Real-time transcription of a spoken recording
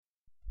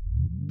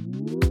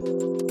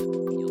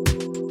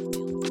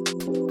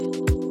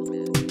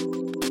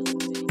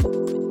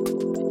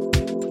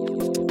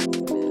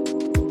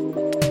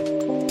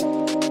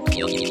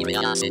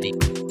Curiosity.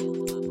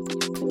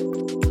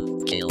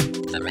 Kill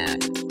the rat.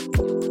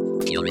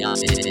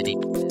 Curiosity.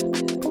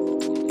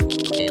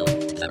 Kill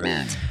the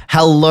rat.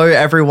 Hello,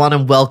 everyone,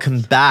 and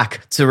welcome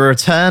back to a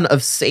return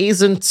of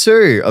Season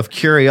 2 of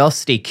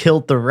Curiosity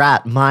Killed the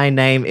Rat. My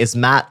name is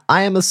Matt.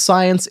 I am a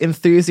science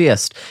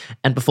enthusiast.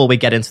 And before we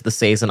get into the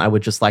season, I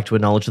would just like to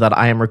acknowledge that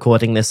I am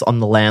recording this on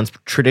the lands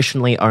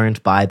traditionally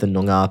owned by the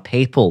Noongar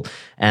people.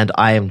 And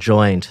I am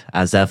joined,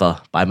 as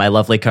ever, by my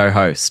lovely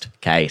co-host,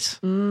 Kate.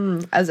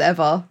 As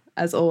ever,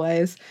 as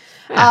always.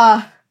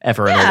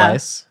 Ever and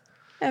always.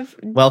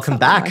 Welcome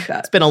back. Like that.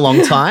 It's been a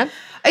long time.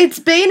 It's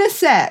been a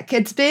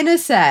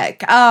sec.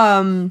 But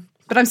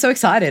I'm so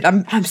excited.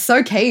 I'm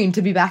so keen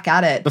to be back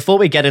at it. Before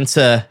we get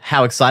into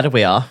how excited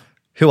we are,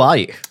 who are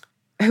you?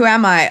 Who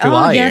am I? Who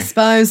are you?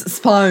 Spoons.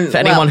 For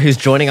anyone who's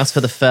joining us for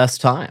the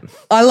first time.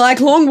 I like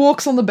long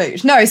walks on the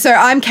beach. No, so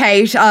I'm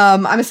Kate.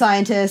 I'm a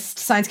scientist,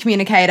 science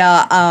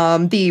communicator,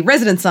 the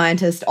resident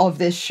scientist of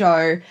this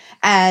show.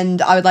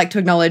 And I would like to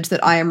acknowledge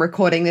that I am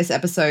recording this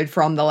episode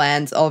from the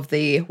lands of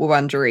the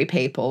Wurundjeri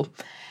people.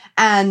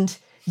 And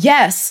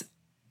yes,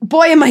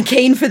 boy, am I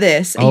keen for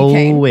this. Are you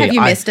keen? Have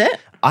you missed it?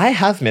 I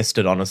have missed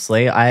it,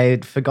 honestly.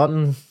 I'd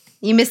forgotten.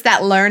 You missed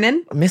that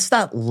learning? Missed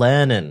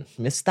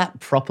that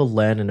proper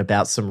learning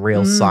about some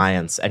real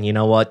science. And you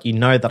know what? You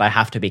know that I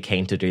have to be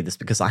keen to do this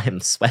because I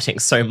am sweating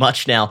so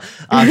much now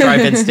after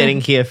I've been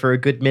sitting here for a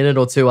good minute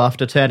or two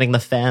after turning the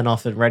fan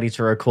off and ready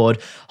to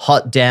record.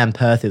 Hot damn,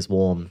 Perth is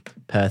warm.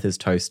 Perth is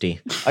toasty.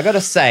 I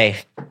gotta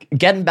say,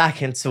 getting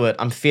back into it,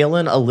 I'm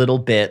feeling a little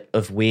bit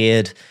of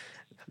weird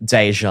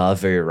deja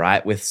vu,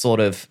 right? With sort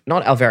of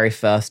not our very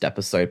first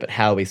episode, but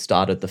how we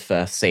started the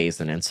first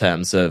season in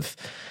terms of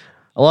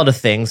a lot of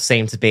things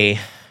seem to be,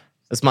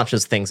 as much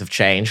as things have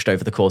changed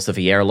over the course of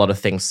a year, a lot of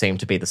things seem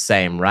to be the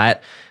same, right?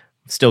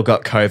 Still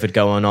got COVID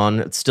going on.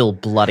 It's still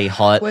bloody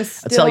hot. I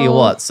tell you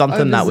what,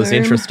 something that was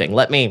Zoom. Interesting.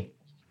 Let me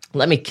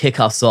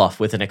kick us off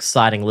with an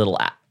exciting little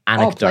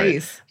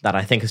anecdote that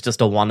I think is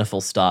just a wonderful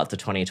start to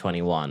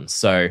 2021.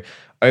 So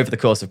over the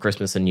course of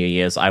Christmas and New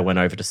Year's, I went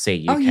over to see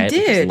you, Kate,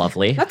 which was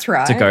lovely. That's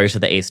right. To go to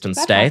the eastern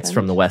states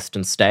from the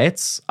western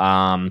states.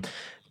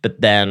 But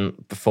then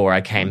before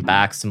I came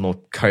back, some more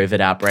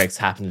COVID outbreaks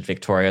happened in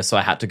Victoria, so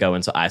I had to go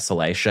into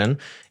isolation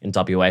in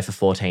WA for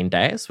 14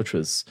 days, which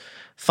was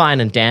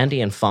fine and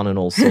dandy and fun and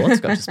all sorts.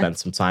 Got to spend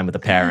some time with the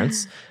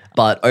parents.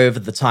 But over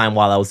the time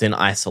while I was in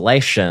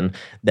isolation,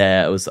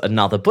 there was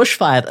another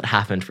bushfire that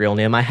happened real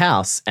near my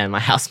house, and my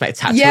housemates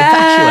had to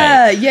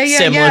evacuate.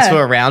 Similar to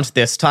around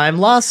this time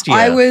last year.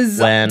 I was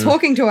when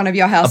talking to one of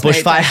your housemates.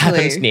 A bushfire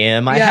happened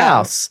near my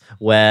house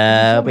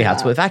where we had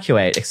to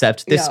evacuate,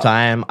 except this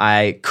time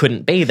I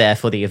couldn't be there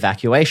for the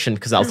evacuation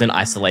because I was in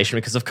isolation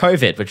because of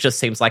COVID, which just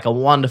seems like a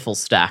wonderful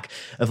stack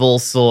of all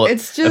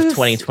sorts of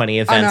 2020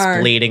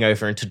 events bleeding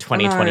over into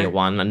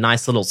 2021. A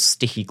nice little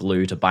sticky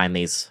glue to bind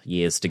these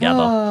years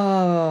together.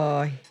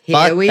 Oh,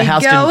 but we the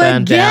house go didn't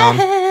burn again.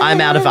 down.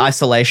 I'm out of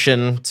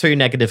isolation. 2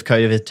 negative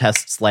COVID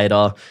tests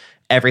later.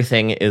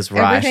 Everything is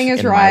right. Everything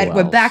is right.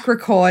 We're back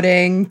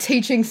recording,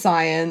 teaching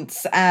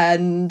science,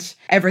 and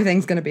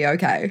everything's going to be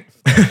okay.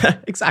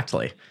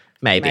 Exactly.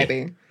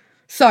 Maybe.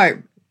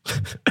 So.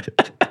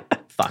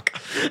 Fuck.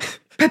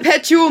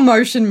 Perpetual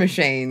motion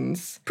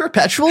machines.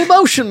 Perpetual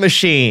motion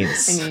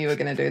machines. I knew you were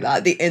going to do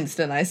that the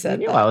instant I said I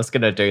knew that. I was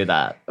going to do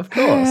that. Of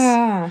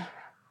course.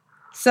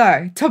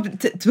 So,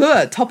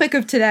 topic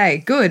of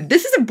today. Good.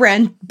 This is a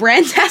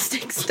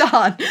brandtastic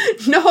start.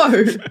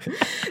 No.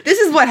 This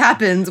is what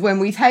happens when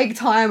we take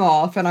time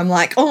off and I'm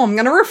like, oh, I'm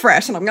going to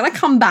refresh and I'm going to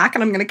come back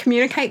and I'm going to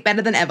communicate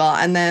better than ever.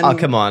 And then... Oh,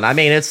 come on. I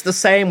mean, it's the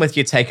same with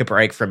you take a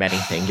break from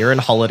anything. You're in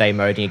holiday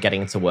mode and you're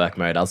getting into work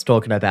mode. I was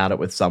talking about it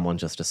with someone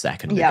just a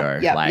second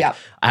ago. I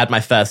had my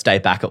first day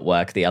back at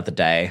work the other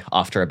day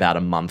after about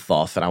a month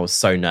off and I was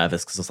so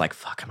nervous because I was like,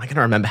 fuck, am I going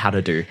to remember how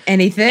to do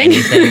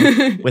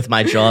anything with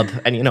my job?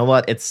 And you know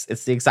what? It's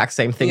the exact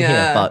same thing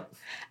here, but...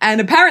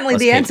 And apparently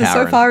the answer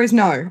so far is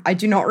no. I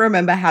do not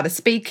remember how to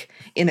speak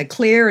in a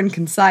clear and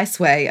concise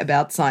way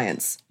about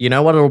science. You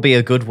know what? It'll be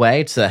a good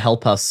way to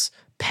help us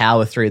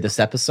power through this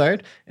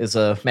episode is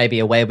maybe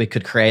a way we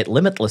could create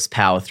limitless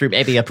power through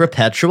maybe a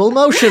perpetual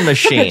motion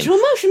machine. Perpetual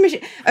motion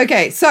machine.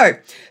 Okay, so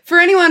for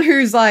anyone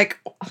who's like...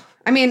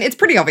 I mean, it's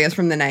pretty obvious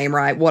from the name,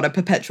 right, what a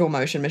perpetual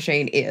motion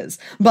machine is.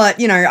 But,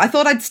 you know, I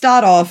thought I'd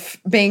start off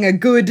being a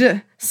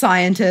good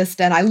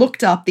scientist, and I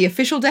looked up the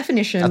official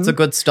definition. That's a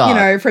good start.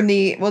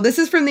 You know, this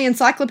is from the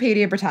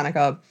Encyclopedia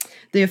Britannica.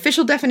 The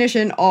official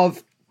definition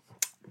of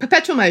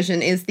perpetual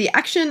motion is the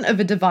action of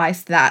a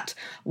device that,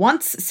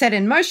 once set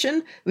in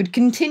motion, would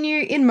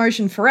continue in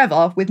motion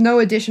forever with no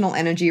additional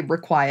energy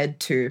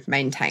required to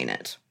maintain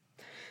it.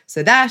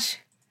 So that,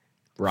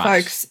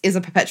 folks, is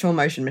a perpetual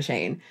motion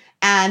machine.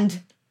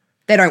 And...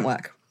 they don't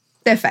work.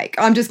 They're fake.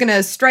 I'm just going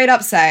to straight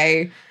up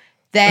say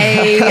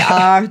they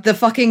are the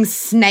fucking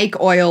snake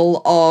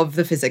oil of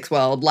the physics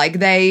world. Like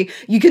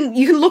you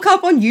can look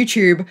up on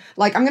YouTube.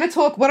 Like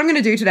what I'm going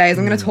to do today is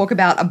I'm going to talk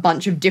about a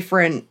bunch of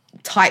different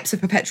types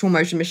of perpetual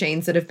motion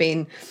machines that have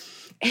been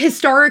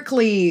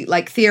historically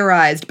like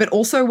theorized, but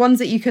also ones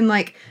that you can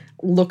like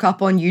look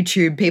up on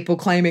YouTube people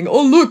claiming,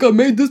 "Oh look, I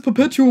made this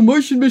perpetual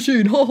motion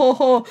machine, ha ha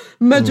ha,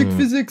 magic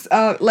physics,"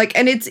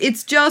 and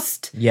it's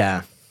just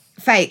Yeah.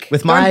 fake.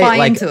 With Don't my buy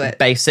like into it.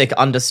 basic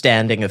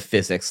understanding of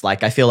physics,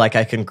 like I feel like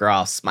I can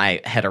grasp my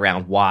head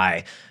around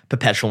why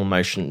perpetual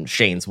motion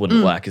machines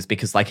wouldn't work is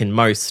because like in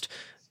most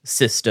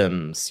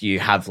systems you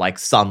have like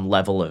some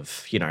level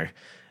of,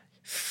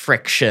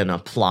 friction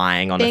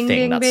applying on Bing, a thing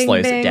bing, that bing,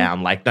 slows bing. it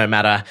down. Like no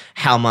matter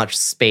how much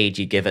speed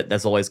you give it,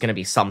 there's always going to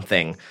be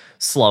something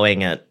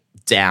slowing it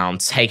down,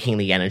 taking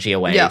the energy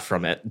away Yeah.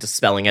 from it,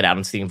 dispelling it out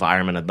into the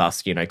environment and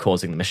thus,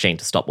 causing the machine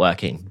to stop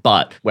working.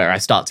 But where I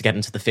start to get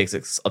into the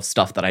physics of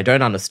stuff that I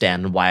don't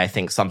understand and why I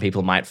think some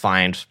people might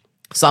find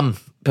some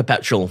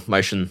perpetual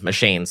motion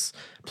machines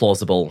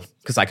plausible,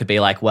 because I could be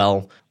like,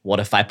 well,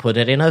 what if I put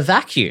it in a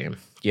vacuum?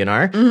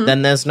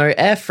 Then there's no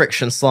air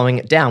friction slowing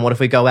it down. What if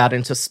we go out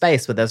into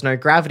space where there's no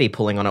gravity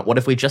pulling on it? What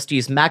if we just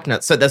use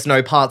magnets so there's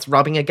no parts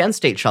rubbing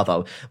against each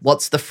other?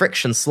 What's the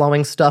friction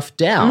slowing stuff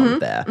down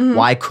there?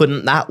 Why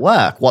couldn't that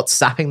work? What's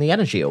sapping the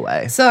energy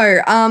away?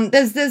 So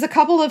there's a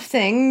couple of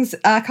things,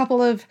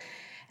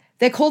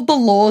 they're called the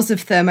laws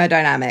of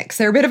thermodynamics.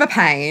 They're a bit of a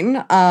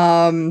pain.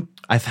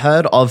 I've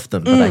heard of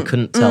them, but I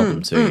couldn't tell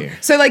them to you.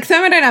 So like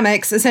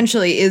thermodynamics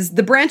essentially is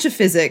the branch of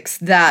physics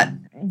that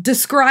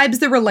describes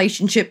the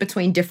relationship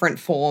between different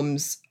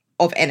forms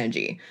of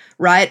energy,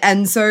 right?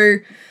 And so,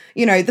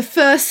 the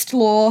first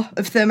law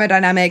of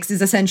thermodynamics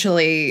is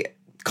essentially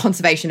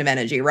conservation of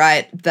energy,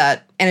 right?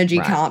 That energy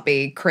can't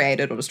be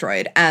created or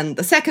destroyed. And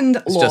the second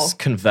It's law... just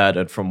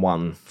converted from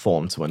one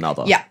form to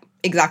another. Yeah,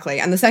 exactly.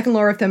 And the second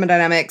law of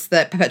thermodynamics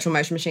that perpetual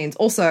motion machines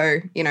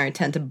also,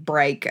 tend to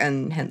break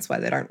and hence why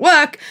they don't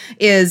work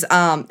is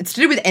it's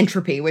to do with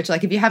entropy, which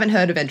like if you haven't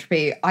heard of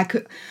entropy,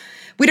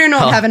 we do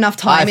not have enough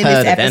time I've in this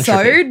heard of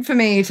entropy. episode for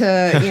me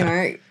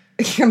to,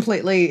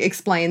 completely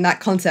explain that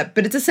concept.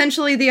 But it's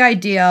essentially the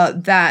idea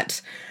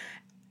that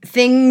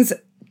things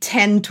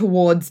tend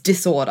towards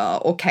disorder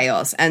or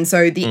chaos. And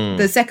so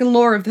the second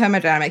law of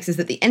thermodynamics is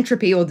that the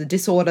entropy or the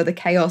disorder, the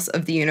chaos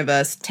of the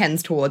universe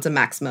tends towards a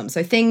maximum.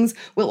 So things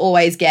will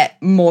always get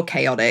more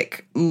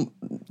chaotic.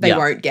 They Yeah.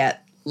 won't get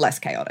less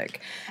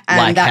chaotic. And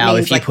Like that how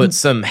means, if you put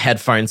some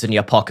headphones in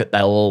your pocket,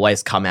 they'll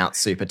always come out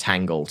super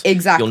tangled.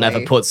 Exactly. You'll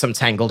never put some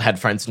tangled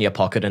headphones in your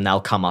pocket and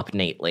they'll come up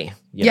neatly.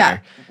 You yeah,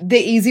 know? the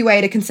easy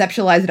way to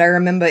conceptualize it, I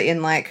remember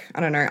in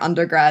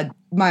undergrad,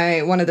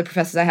 one of the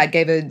professors I had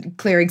gave a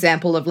clear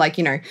example of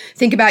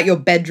think about your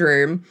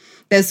bedroom.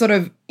 There's sort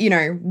of,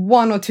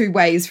 one or two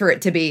ways for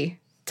it to be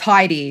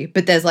tidy,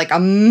 but there's like a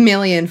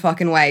million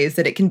fucking ways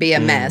that it can be a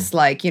mess.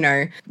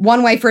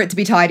 One way for it to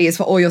be tidy is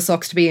for all your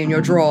socks to be in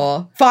your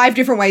drawer. 5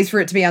 different ways for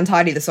it to be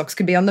untidy. The socks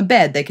could be on the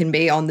bed, they can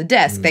be on the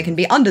desk, they can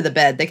be under the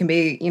bed, they can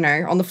be,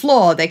 on the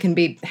floor, they can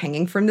be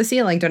hanging from the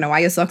ceiling. Don't know why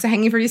your socks are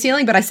hanging from your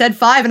ceiling, but I said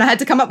 5 and I had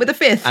to come up with a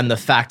 5th. And the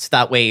fact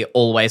that we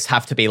always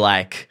have to be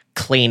like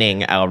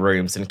cleaning our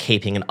rooms and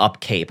keeping an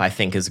upkeep, I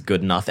think is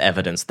good enough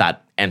evidence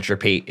that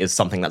entropy is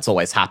something that's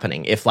always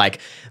happening. If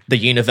the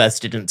universe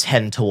didn't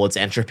tend towards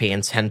entropy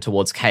and tend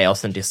towards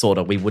chaos and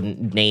disorder, we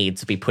wouldn't need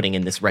to be putting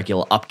in this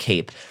regular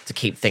upkeep to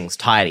keep things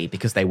tidy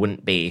because they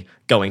wouldn't be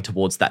going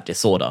towards that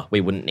disorder.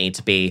 We wouldn't need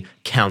to be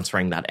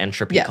countering that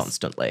entropy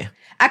constantly.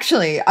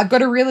 Actually, I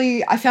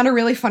found a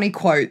really funny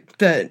quote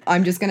that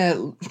I'm just going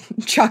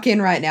to chuck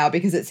in right now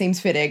because it seems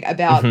fitting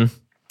about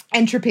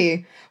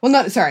entropy. Well,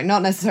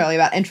 not necessarily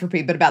about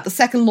entropy, but about the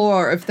second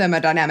law of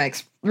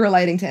thermodynamics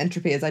relating to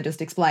entropy, as I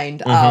just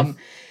explained.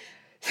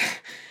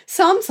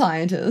 Some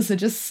scientists are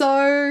just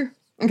so...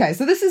 Okay,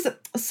 so this is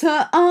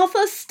Sir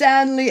Arthur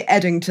Stanley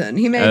Eddington.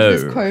 He made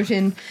this quote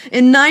in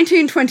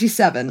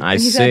 1927. I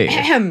and he see.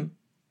 Said,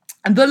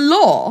 the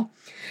law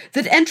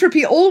that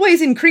entropy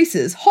always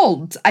increases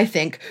holds, I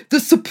think, the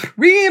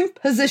supreme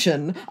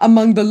position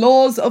among the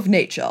laws of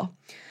nature.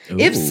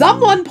 If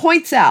someone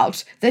points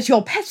out that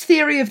your pet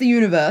theory of the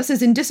universe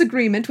is in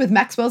disagreement with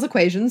Maxwell's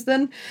equations,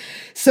 then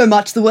so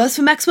much the worse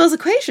for Maxwell's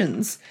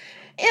equations.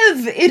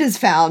 If it is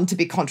found to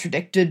be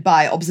contradicted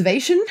by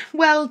observation,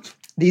 well,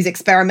 these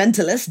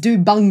experimentalists do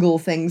bungle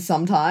things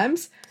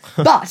sometimes.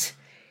 But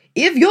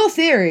if your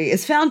theory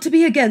is found to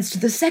be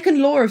against the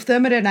second law of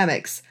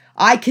thermodynamics,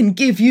 I can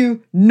give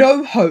you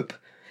no hope.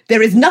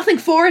 There is nothing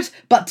for it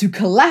but to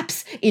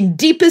collapse in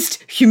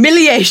deepest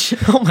humiliation.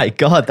 Oh my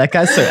god, that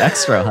guy's so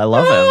extra. I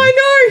love him. Oh, I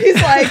know.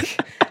 He's like,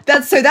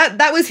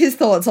 that was his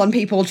thoughts on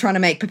people trying to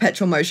make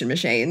perpetual motion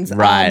machines.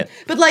 Right.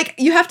 But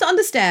you have to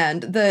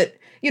understand that,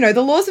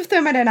 the laws of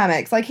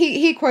thermodynamics,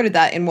 he quoted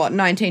that in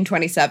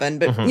 1927,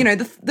 but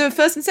the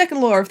first and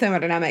second law of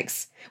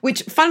thermodynamics,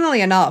 which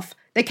funnily enough,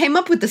 they came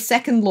up with the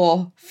second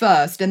law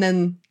first and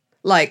then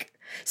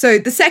so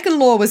the second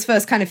law was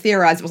first kind of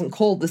theorized. It wasn't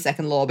called the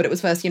second law, but it was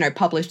first,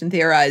 published and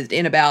theorized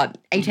in about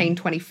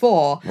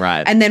 1824.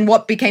 Right. And then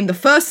what became the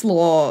first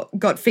law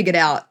got figured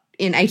out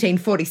in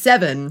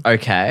 1847.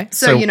 Okay.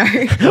 So, where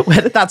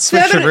did that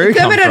switcheroo come from?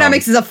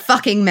 thermodynamics is a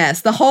fucking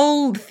mess. The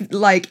whole,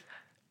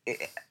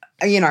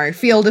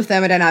 field of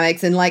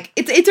thermodynamics, and like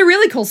it's a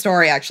really cool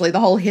story actually, the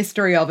whole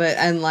history of it,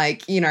 and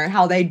like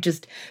how they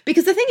just,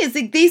 because the thing is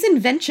like, these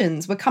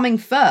inventions were coming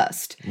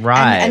first,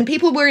 right, and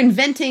people were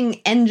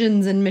inventing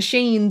engines and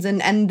machines,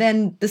 and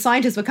then the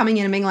scientists were coming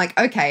in and being like,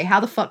 okay, how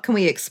the fuck can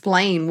we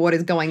explain what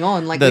is going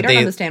on? Like we don't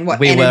understand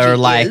what energy were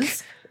like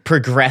is.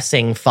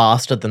 Progressing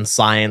faster than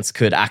science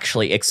could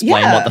actually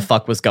explain what the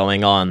fuck was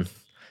going on.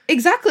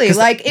 Exactly.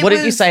 Like,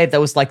 did you say?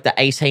 There was like the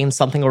 18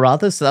 something or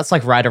other? So that's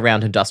like right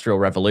around Industrial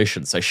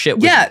Revolution. So shit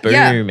was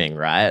booming,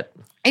 right?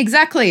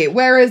 Exactly.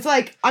 Whereas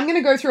like, I'm going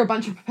to go through a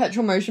bunch of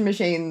perpetual motion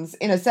machines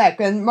in a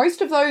sec, and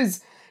most of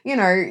those,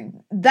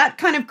 that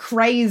kind of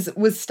craze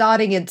was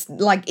starting at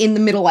like in the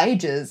Middle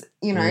Ages.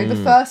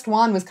 The first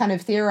one was kind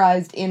of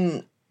theorized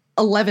in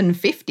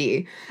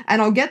 1150,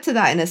 and I'll get to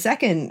that in a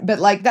second. But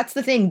like, that's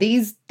the thing.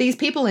 These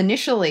people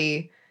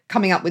initially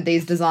coming up with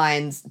these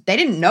designs, they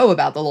didn't know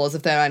about the laws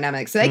of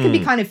thermodynamics, so they can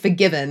be kind of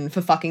forgiven for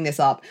fucking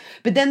this up.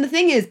 But then the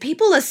thing is,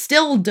 people are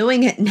still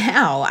doing it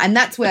now, and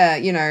that's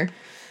where,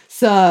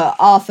 Sir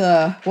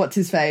Arthur,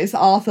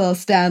 Arthur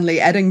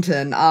Stanley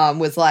Eddington,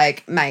 was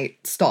like,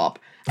 mate, stop.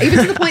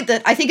 Even to the point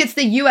that I think it's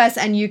the US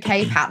and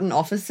UK patent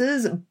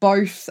offices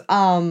both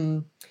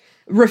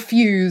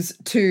refuse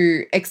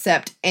to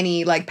accept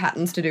any like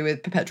patents to do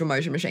with perpetual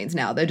motion machines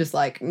now. They're just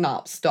like,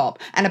 nah, stop.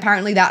 And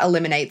apparently that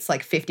eliminates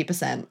like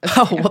 50%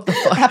 of what the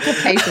fuck?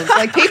 applications.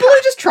 Like, people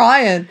are just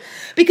trying.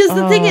 Because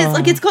the thing is,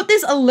 like, it's got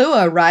this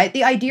allure, right?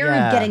 The idea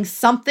of getting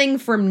something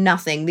from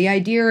nothing. The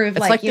idea of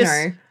it's like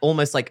this,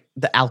 almost like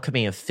the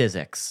alchemy of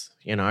physics,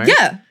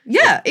 Yeah,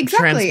 exactly.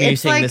 Transmuting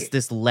it's like,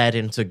 this lead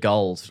into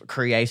gold,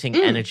 creating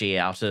energy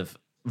out of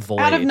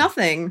void. Out of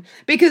nothing.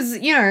 Because,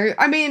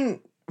 I mean,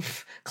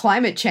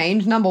 climate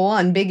change, number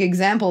one, big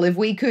example. If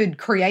we could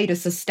create a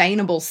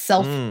sustainable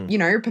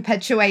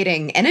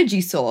perpetuating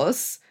energy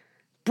source,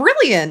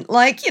 brilliant,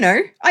 like,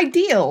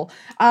 ideal.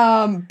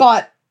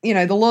 But,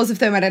 the laws of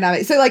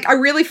thermodynamics. So like, a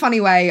really funny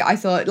way I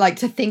thought, like,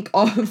 to think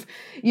of,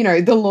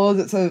 the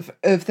laws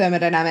of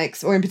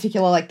thermodynamics, or in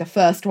particular, like the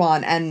first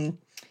one, and,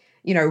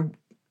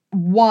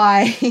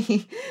 why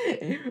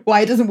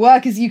it doesn't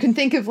work, is you can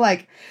think of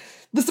like,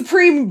 the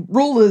supreme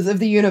rulers of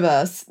the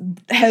universe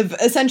have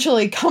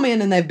essentially come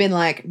in and they've been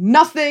like,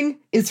 nothing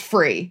is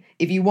free.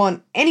 If you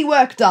want any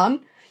work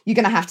done, you're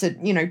going to have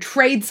to,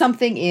 trade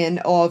something in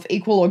of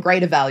equal or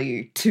greater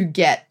value to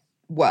get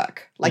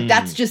work. Like,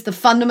 that's just the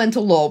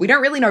fundamental law. We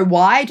don't really know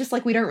why, just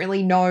like we don't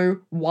really know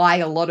why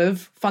a lot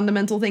of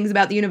fundamental things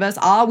about the universe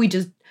are. We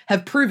just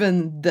have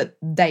proven that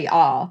they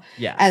are.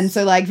 Yes. And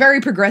so, like,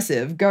 very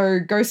progressive.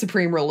 Go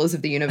supreme rulers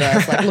of the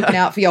universe, like looking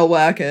out for your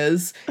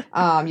workers.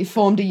 You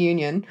formed a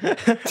union.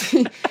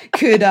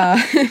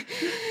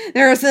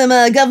 There are some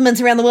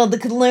governments around the world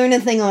that could learn a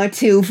thing or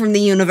two from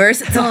the universe.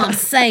 That's all I'm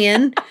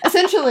saying.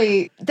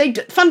 Essentially,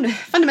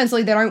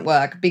 fundamentally, they don't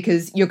work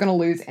because you're going to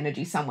lose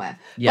energy somewhere.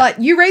 Yeah.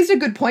 But you raised a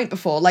good point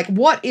before. Like,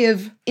 what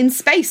if in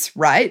space,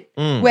 right?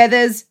 Where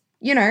there's,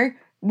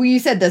 well, you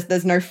said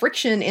there's no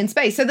friction in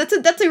space. So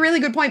that's a really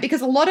good point, because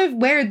a lot of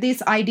where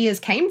these ideas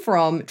came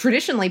from,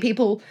 traditionally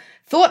people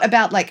thought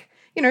about, like,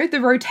 the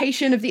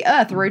rotation of the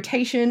Earth, the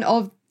rotation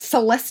of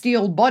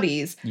celestial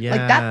bodies. Yeah.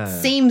 Like,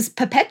 that seems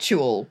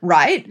perpetual,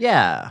 right?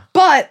 Yeah.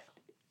 But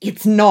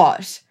it's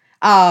not.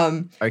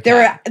 Okay.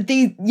 There are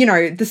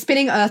the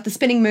spinning Earth, the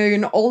spinning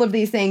moon, all of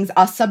these things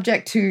are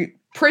subject to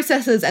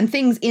processes and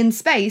things in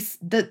space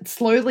that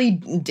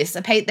slowly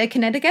dissipate their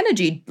kinetic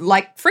energy,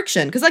 like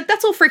friction. Because, like,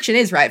 that's all friction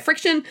is, right?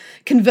 Friction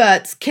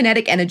converts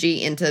kinetic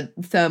energy into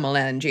thermal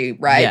energy,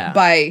 right? Yeah.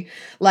 By,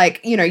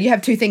 like, you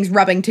have two things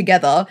rubbing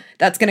together,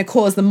 that's going to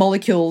cause the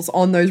molecules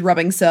on those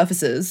rubbing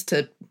surfaces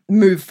to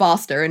move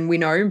faster, and we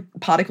know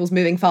particles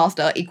moving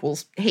faster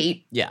equals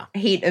heat. Yeah.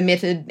 Heat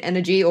emitted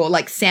energy, or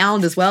like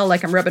sound as well.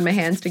 Like, I'm rubbing my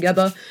hands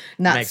together,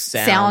 and that's Makes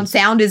sound.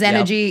 Sound is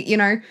energy,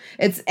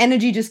 it's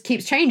energy just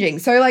keeps changing.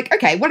 So, like,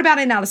 okay, what about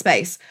in outer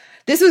space?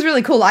 This was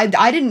really cool. I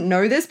didn't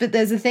know this, but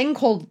there's a thing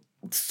called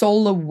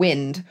solar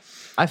wind.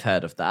 I've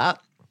heard of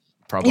that.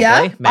 Probably,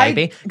 Yeah,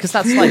 maybe. Because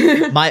that's like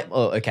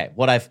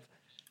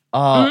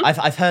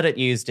I've heard it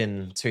used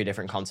in two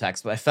different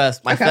contexts. But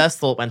my first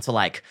thought went to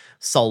like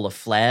solar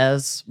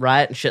flares,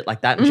 right? And shit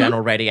like that, and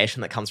general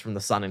radiation that comes from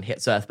the sun and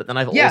hits Earth. But then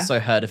I've also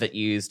heard of it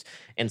used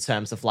in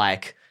terms of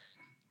like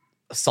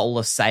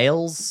solar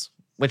sails,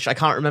 which I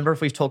can't remember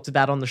if we've talked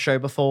about on the show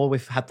before.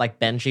 We've had like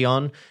Benji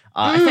on.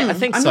 I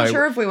think I'm so. not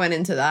sure if we went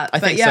into that. I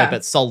think yeah. so,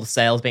 but solar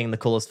sails being the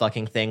coolest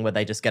fucking thing, where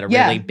they just get a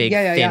really big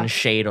thin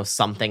sheet or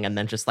something, and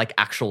then just like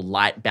actual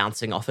light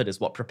bouncing off it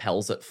is what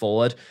propels it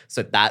forward.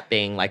 So that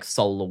being like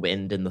solar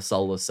wind in the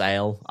solar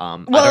sail. I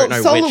don't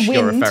know which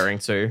you're referring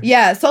to.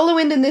 Yeah, solar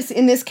wind in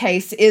this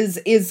case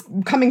is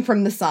coming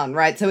from the sun,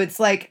 right? So it's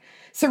like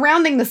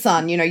surrounding the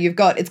sun,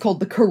 it's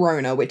called the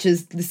corona, which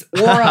is this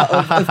aura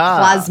of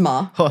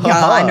plasma.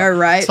 Yeah, I know,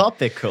 right?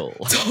 Topical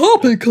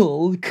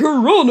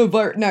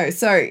coronavirus. No,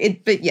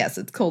 but yes,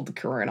 it's called the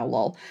corona,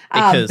 lol.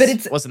 Because but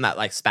it's wasn't that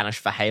like Spanish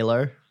for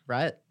halo,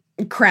 right?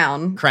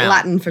 Crown,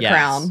 Latin for yes.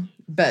 crown.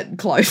 but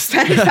close.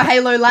 Spanish for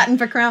halo, Latin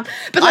for crown.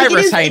 But like I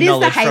retain it is the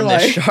knowledge from halo.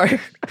 this show.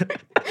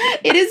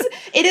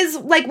 It is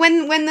like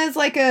when there's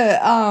like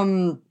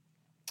a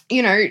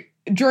you know,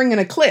 during an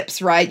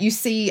eclipse, right? You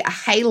see a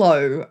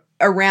halo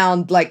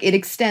around, like it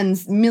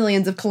extends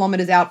millions of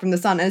kilometers out from the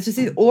sun, and it's just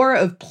this aura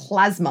of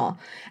plasma.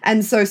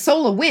 And so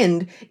solar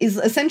wind is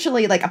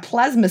essentially like a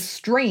plasma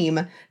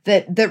stream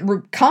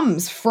that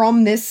comes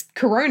from this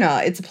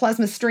corona. It's a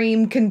plasma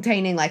stream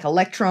containing like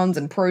electrons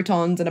and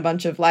protons and a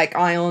bunch of like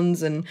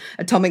ions and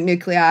atomic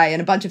nuclei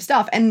and a bunch of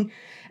stuff. And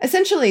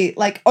essentially,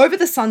 like over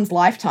the sun's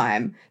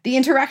lifetime, the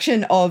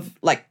interaction of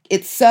like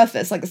its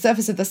surface, like the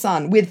surface of the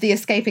sun, with the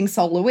escaping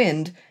solar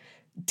wind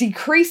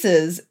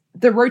decreases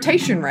the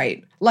rotation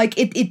rate. Like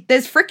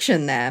there's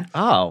friction there.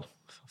 Oh,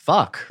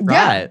 fuck.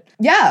 Right.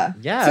 Yeah.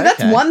 So that's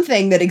okay. one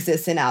thing that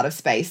exists in outer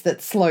space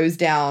that slows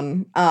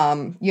down,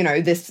 you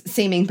know, this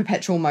seeming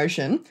perpetual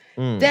motion.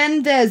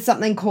 Then there's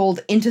something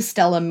called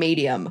interstellar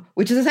medium,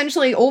 which is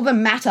essentially all the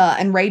matter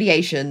and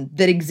radiation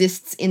that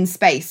exists in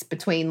space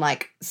between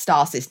like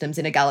star systems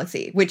in a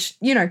galaxy, which,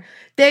 you know,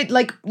 they're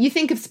like, you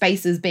think of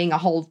space as being a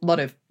whole lot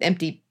of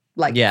empty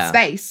like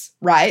space,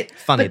 right?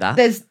 Funny but that.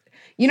 There's,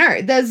 you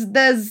know, there's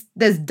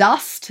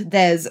dust,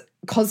 there's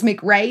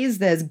cosmic rays,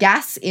 there's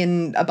gas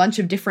in a bunch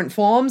of different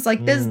forms.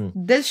 Like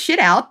there's shit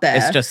out there.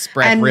 It's just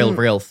spread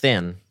real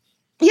thin.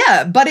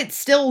 Yeah, but it's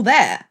still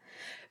there.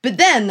 But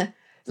then,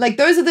 like,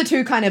 those are the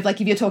two kind of,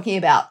 like, if you're talking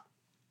about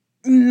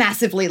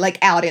massively, like,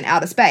 out in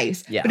outer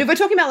space. Yeah. But if we're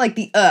talking about, like,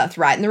 the Earth,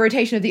 right, and the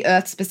rotation of the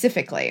Earth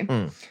specifically,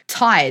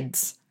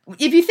 tides.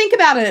 If you think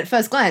about it at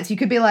first glance, you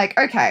could be like,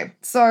 okay,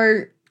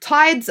 so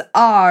tides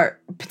are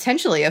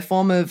potentially a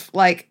form of,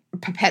 like,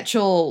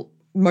 perpetual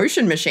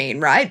motion machine,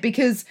 right?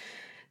 Because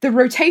the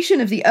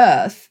rotation of the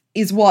Earth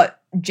is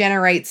what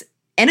generates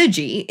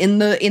energy in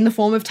the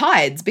form of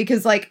tides,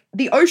 because like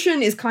the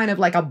ocean is kind of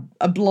like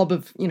a blob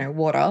of, you know,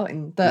 water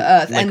in the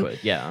Earth. Liquid,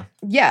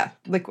 and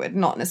liquid,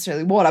 not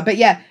necessarily water, but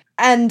yeah.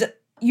 And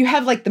you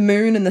have like the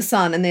moon and the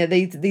sun, and they're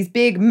these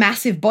big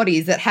massive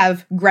bodies that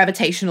have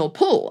gravitational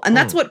pull, and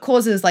that's what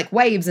causes like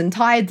waves and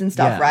tides and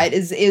stuff, right?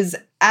 Is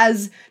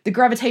as the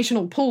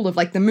gravitational pull of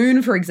like the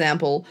moon, for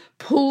example,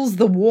 pulls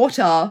the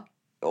water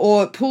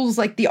or pulls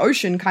like the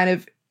ocean kind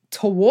of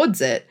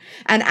towards it,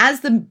 and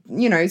as the,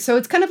 you know, so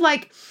it's kind of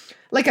like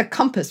a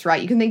compass,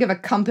 right? You can think of a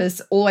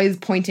compass always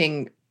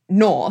pointing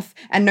north,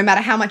 and no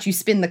matter how much you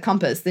spin the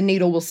compass, the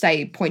needle will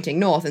stay pointing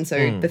north, and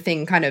so the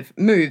thing kind of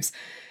moves.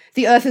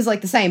 The Earth is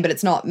like the same, but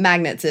it's not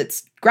magnets,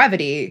 it's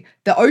gravity.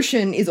 The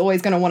ocean is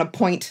always going to want to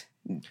point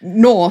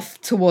north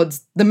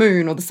towards the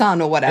moon or the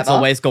sun or whatever. It's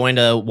always going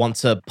to want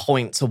to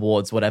point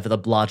towards whatever the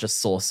largest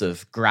source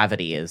of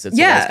gravity is. It's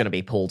always going to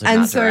be pulled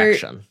in that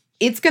direction.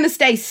 It's going to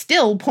stay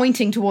still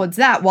pointing towards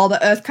that while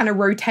the Earth kind of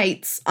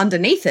rotates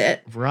underneath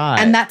it. Right.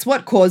 And that's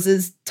what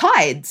causes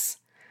tides.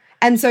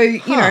 And so,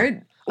 you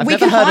know, I've we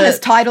never can heard harness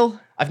it- tidal.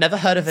 I've never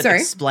heard of it Sorry?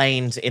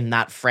 explained in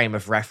that frame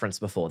of reference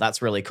before.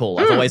 That's really cool.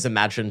 I've always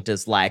imagined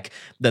as like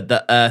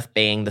the Earth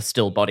being the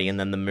still body and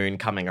then the moon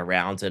coming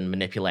around and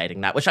manipulating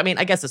that, which I mean,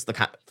 I guess it's the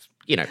kind of,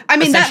 you know, I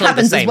mean, that essentially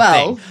happens the as same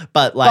well, thing.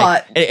 But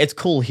like, it's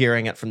cool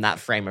hearing it from that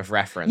frame of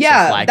reference.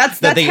 Yeah, of, like, that's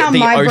the how the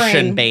my ocean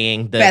brain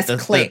being best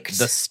clicked.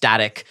 the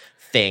static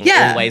thing,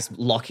 Yeah. always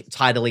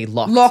tidally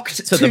locked Locked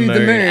to the to the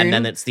moon, moon. and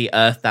then it's the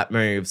Earth that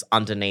moves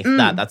underneath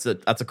that. That's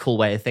a cool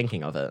way of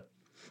thinking of it.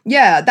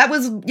 Yeah, that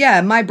was,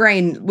 my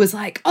brain was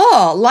like,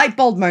 oh, light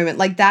bulb moment.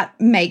 Like, that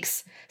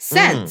makes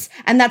sense.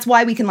 And that's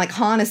why we can, like,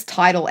 harness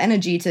tidal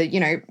energy to, you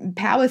know,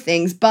 power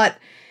things. But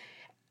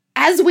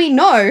as we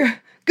know,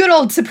 good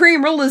old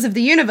supreme rulers of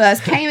the universe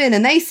came in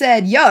and they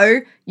said, yo,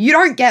 you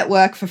don't get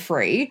work for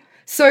free.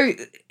 So,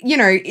 you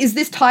know, is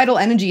this tidal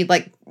energy,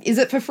 like, is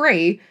it for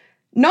free?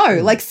 No,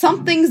 like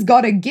something's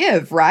got to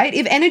give, right?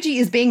 If energy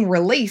is being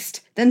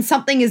released, then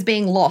something is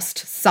being lost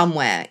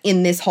somewhere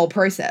in this whole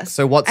process.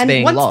 So what's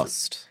being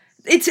lost?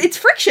 It's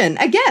friction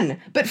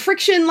again, but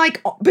friction like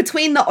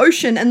between the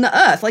ocean and the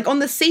Earth, like on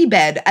the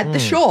seabed at the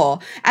shore.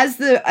 As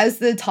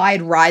the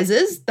tide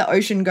rises, the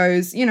ocean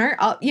goes, you know,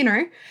 up, you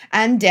know,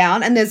 and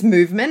down, and there's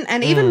movement,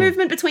 and even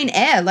movement between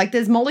air. Like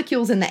there's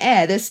molecules in the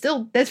air. There's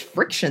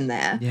friction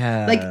there.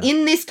 Yeah. Like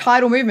in this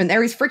tidal movement,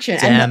 there is friction,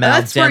 Damn, and the our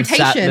Earth's dense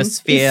rotation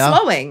atmosphere. is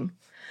slowing.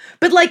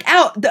 But like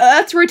the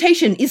Earth's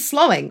rotation is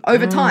slowing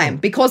over time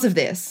because of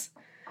this.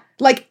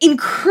 Like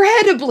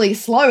incredibly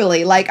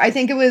slowly. Like I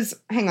think it was,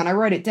 hang on, I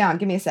wrote it down.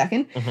 Give me a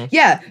second.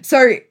 Yeah.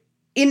 So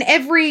in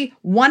every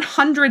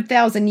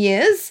 100,000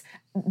 years,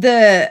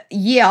 the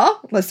year,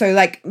 so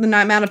like the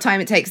amount of time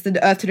it takes the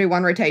Earth to do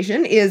one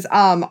rotation is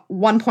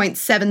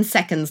 1.7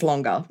 seconds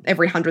longer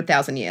every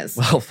 100,000 years.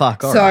 Well,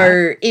 fuck. All So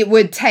right. it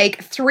would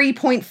take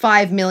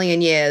 3.5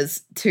 million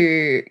years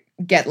to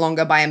get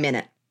longer by a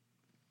minute.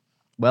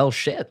 Well,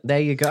 shit. There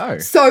you go.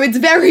 So it's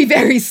very,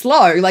 very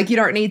slow. Like you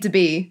don't need to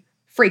be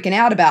freaking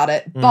out about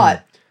it,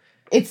 but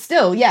it's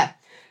still, yeah.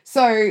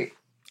 So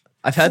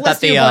I've heard that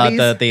celestial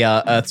bodies.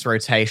 the Earth's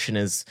rotation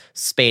is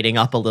speeding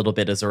up a little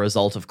bit as a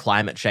result of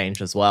climate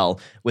change as well,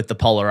 with the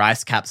polar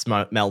ice caps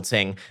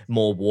melting,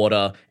 more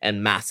water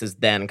and mass is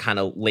then kind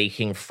of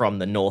leaking from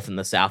the north and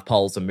the south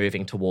poles and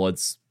moving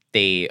towards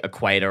the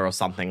equator or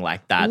something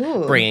like that,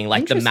 Ooh, bringing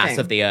like the mass interesting.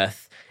 of the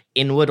Earth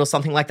inward or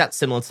something like that,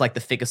 similar to like the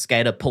figure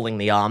skater pulling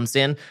the arms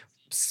in,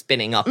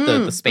 spinning up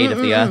the speed of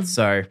the Earth.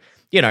 So,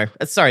 you know,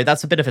 sorry,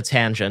 that's a bit of a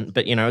tangent,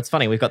 but, you know, it's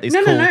funny. We've got these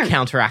No, cool no.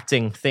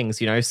 counteracting things,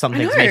 you know, some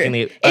things know. making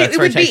the It Earth's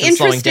would be rotation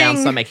slowing down,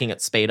 interesting- some making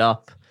it speed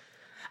up.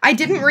 I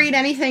didn't read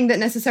anything that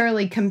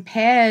necessarily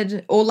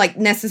compared or like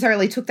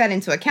necessarily took that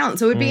into account.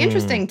 So it would be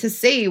interesting to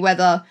see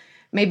whether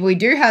maybe we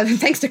do have,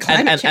 thanks to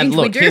climate and change,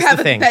 look, we do here's have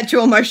the a thing.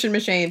 perpetual motion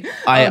machine.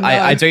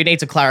 I do need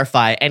to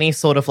clarify any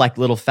sort of like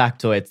little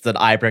factoids that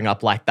I bring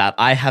up like that.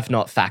 I have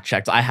not fact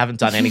checked. I haven't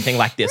done anything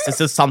like this. This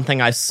is something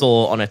I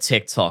saw on a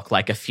TikTok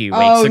like a few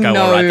weeks Oh, ago.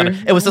 no. All right,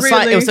 it was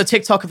Really? it was a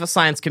TikTok of a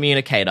science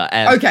communicator,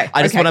 and Okay,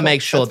 I just okay, want to cool.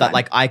 make sure That's that fine.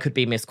 like I could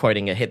be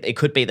misquoting it. It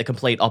could be the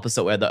complete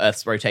opposite, where the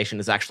Earth's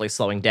rotation is actually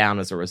slowing down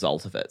as a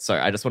result of it. So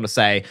I just want to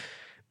say,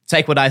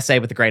 take what I say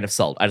with a grain of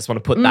salt. I just want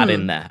to put that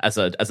in there as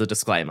a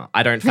disclaimer.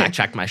 I don't fact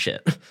check my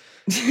shit.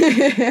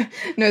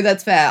 No,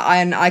 that's fair.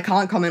 And I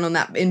can't comment on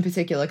that in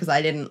particular because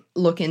I didn't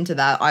look into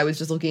that. I was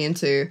just looking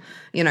into,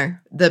 you know,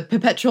 the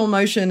perpetual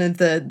motion of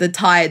the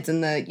tides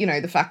and the, you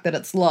know, the fact that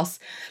it's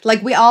lost.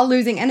 Like, we are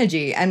losing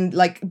energy and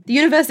like the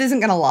universe isn't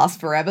going to last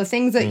forever.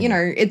 Things that, you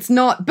know, it's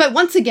not. But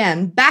once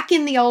again, back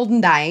in the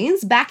olden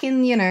days, back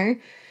in, you know,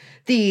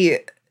 the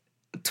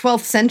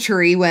 12th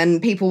century when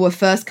people were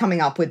first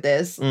coming up with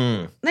this,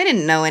 they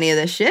didn't know any of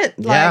this shit.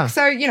 Like, Yeah.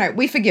 so, you know,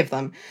 we forgive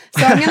them.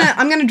 So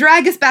I'm gonna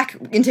drag us back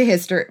into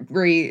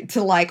history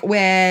to like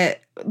where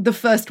the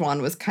first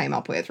one came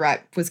up with, right?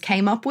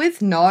 Came up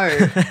with? No.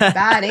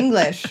 Bad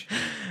English.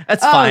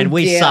 That's Oh, fine.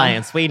 We dear.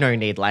 science. We no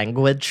need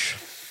language.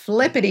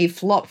 Flippity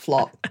flop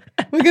flop.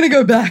 We're gonna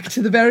go back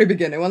to the very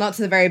beginning. Well, not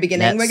to the very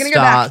beginning. We're Let's gonna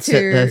go back start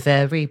at the to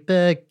very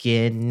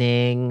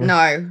beginning.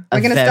 no. A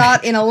We're gonna very-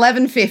 start in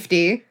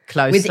 1150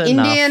 Close with enough.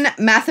 Indian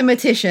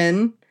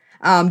mathematician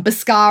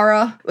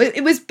Bhaskara.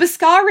 It was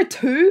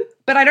Bhaskara II,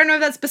 but I don't know if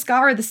that's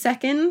Bhaskara the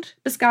second.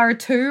 Bhaskara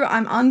II,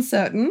 I'm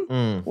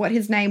uncertain what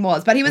his name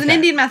was, but he was an Okay.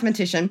 Indian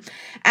mathematician,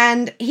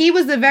 and he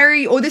was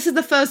this is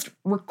the first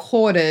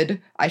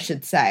recorded, I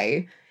should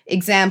say,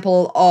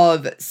 example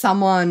of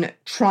someone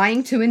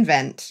trying to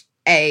invent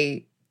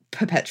a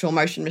perpetual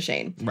motion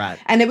machine. Right.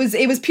 And it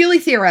was purely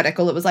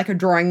theoretical. It was like a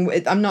drawing.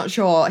 I'm not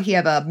sure he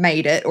ever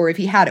made it, or if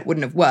he had, it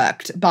wouldn't have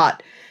worked.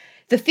 But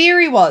the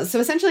theory was, so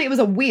essentially it was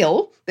a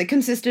wheel that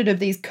consisted of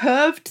these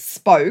curved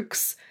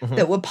spokes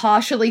that were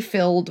partially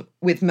filled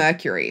with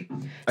mercury.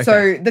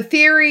 So the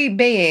theory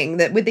being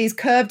that with these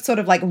curved sort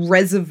of like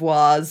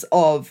reservoirs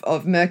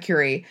of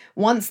mercury,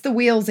 once the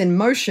wheel's in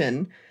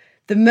motion,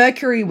 the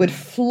mercury would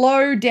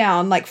flow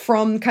down like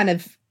from kind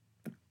of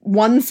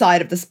one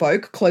side of the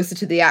spoke closer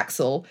to the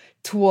axle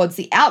towards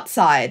the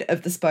outside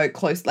of the spoke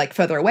close, like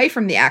further away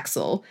from the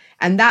axle.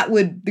 And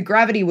the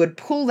gravity would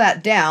pull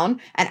that down.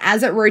 And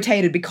as it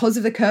rotated, because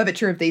of the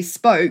curvature of these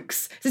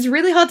spokes, it's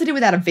really hard to do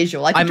without a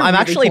visual. I picked I'm a really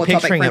actually poor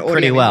topic picturing for it an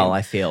pretty audio well, medium.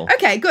 I feel.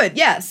 Okay, good.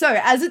 Yeah. So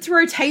as it's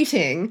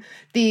rotating,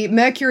 the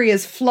mercury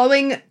is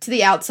flowing to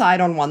the outside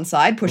on one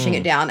side, pushing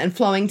it down, and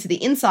flowing to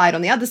the inside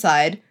on the other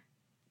side,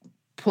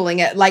 pulling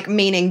it, like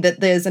meaning that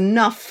there's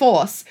enough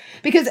force.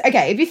 Because,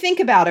 okay, if you think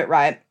about it,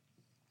 right,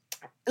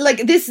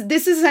 like this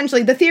is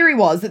essentially, the theory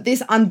was that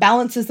this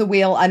unbalances the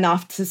wheel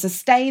enough to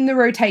sustain the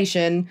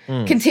rotation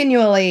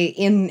continually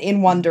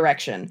in one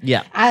direction.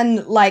 Yeah.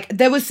 And like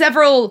there was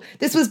several,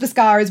 this was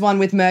Bhaskara's one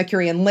with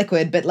mercury and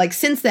liquid, but like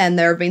since then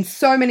there have been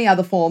so many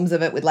other forms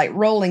of it with like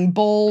rolling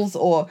balls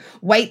or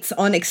weights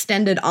on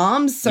extended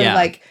arms. So Yeah.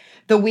 like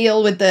the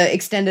wheel with the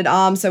extended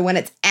arm, so when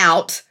it's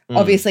out,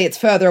 obviously it's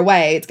further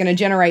away, it's going to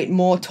generate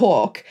more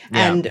torque.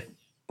 Yeah. And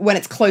when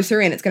it's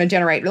closer in, it's going to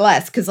generate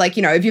less. Because, like,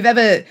 you know, if you've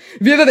ever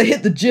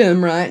hit the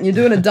gym, right, and you're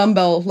doing a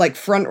dumbbell like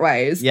front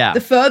raise, Yeah.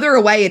 the further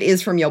away it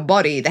is from your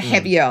body, the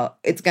heavier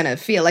it's going to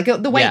feel. Like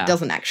the weight Yeah.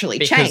 doesn't actually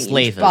Because change,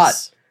 levers.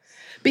 but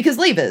because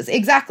levers,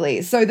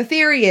 exactly. So the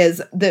theory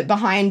is that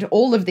behind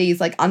all of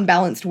these like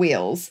unbalanced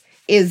wheels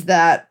is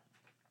that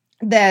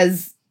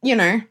there's, you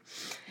know,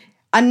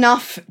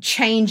 enough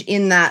change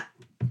in that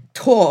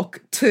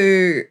torque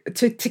to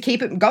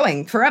keep it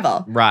going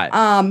forever.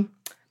 Right.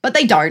 But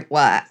they don't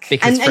work.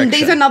 Because And these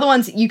friction. are another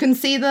ones, you can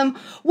see them.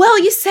 Well,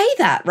 you say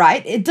that,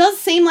 right? It does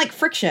seem like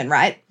friction,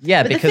 right?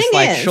 Yeah, But the because thing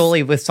like is-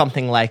 surely with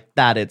something like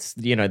that, it's,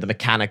 you know, the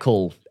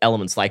mechanical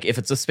elements. Like if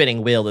it's a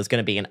spinning wheel, there's going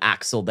to be an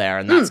axle there,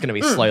 and that's going to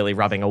be slowly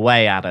rubbing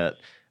away at it.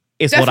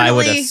 Is what I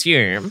would Definitely.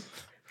 assume.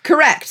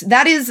 Correct.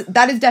 That is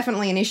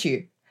definitely an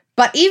issue.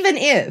 But even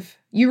if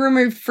you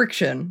remove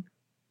friction,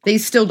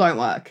 these still don't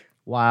work.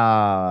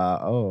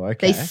 Wow. Oh,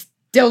 They okay.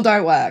 still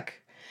don't work.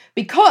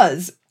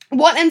 Because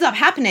what ends up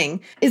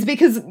happening is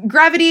because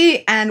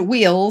gravity and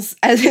wheels,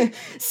 as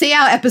see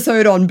our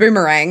episode on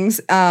boomerangs,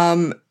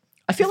 I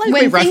feel like when we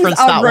things referenced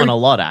are that one a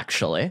lot,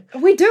 actually.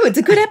 we do. It's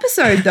a good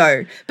episode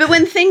though. But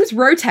when things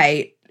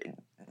rotate,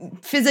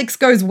 physics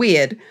goes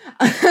weird.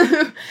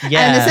 Yeah.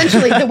 And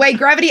essentially the way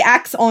gravity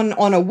acts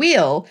on a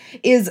wheel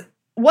is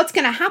what's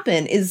going to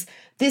happen is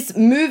this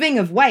moving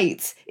of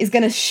weights is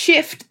going to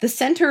shift the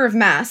center of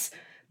mass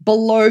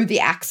below the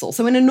axle.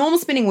 So in a normal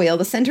spinning wheel,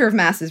 the center of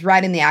mass is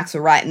right in the axle,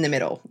 right in the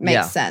middle.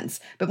 Makes sense.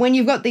 But when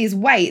you've got these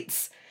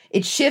weights,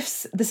 it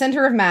shifts the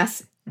center of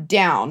mass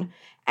down.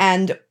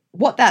 And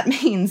what that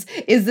means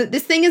is that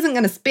this thing isn't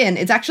going to spin.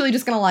 It's actually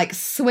just going to like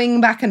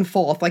swing back and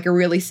forth like a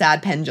really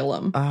sad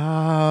pendulum.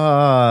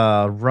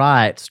 Ah,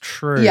 right.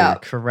 True. Yeah.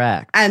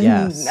 Correct. And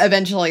yes.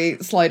 eventually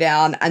slow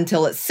down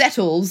until it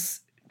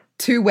settles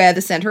to where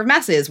the center of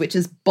mass is, which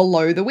is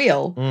below the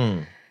wheel.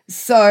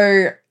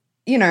 So,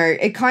 you know,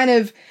 it kind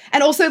of,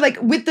 and also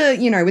like with the,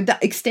 you know, with the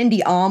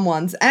extendy arm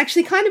ones, and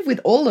actually kind of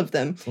with all of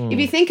them, if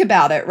you think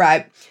about it,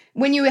 right,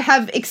 when you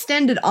have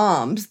extended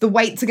arms, the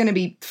weights are going to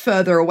be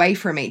further away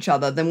from each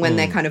other than when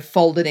they're kind of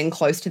folded in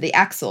close to the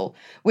axle,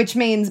 which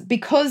means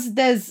because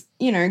there's,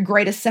 you know,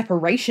 greater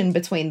separation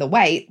between the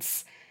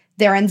weights,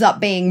 there ends up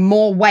being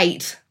more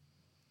weight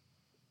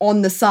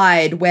on the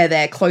side where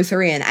they're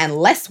closer in and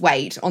less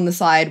weight on the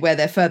side where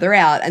they're further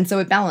out. And so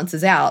it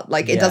balances out.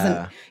 Like it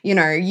doesn't, you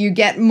know, you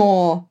get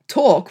more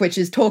torque, which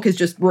is torque is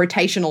just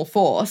rotational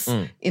force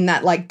in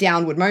that like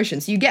downward motion.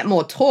 So you get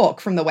more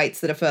torque from the weights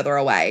that are further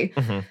away,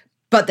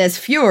 but there's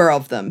fewer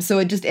of them. So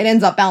it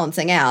ends up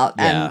balancing out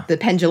and the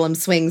pendulum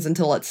swings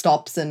until it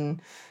stops.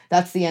 And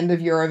that's the end of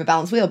your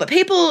overbalanced wheel. But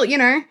people, you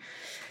know,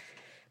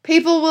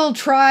 people will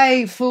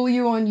try fool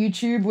you on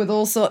YouTube with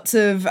all sorts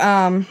of,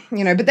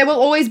 you know, but there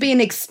will always be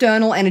an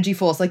external energy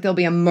force. Like there'll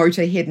be a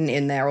motor hidden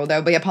in there, or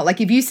there'll be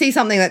like if you see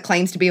something that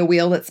claims to be a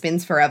wheel that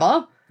spins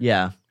forever,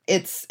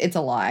 it's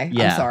a lie.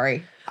 I'm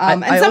sorry.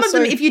 And some of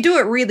them, if you do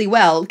it really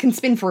well, can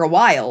spin for a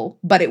while,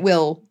 but it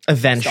will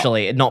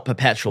eventually, not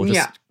perpetual,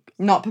 just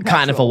not perpetual.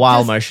 kind of a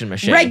while motion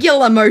machine.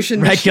 Regular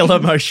motion machine. Regular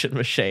motion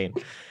machine.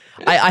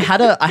 I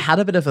had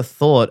a bit of a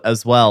thought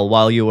as well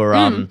while you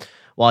were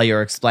while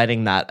you're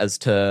explaining that as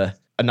to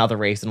another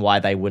reason why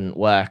they wouldn't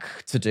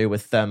work to do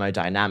with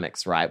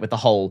thermodynamics, right? With the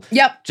whole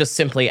just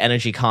simply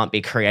energy can't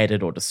be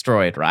created or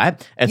destroyed,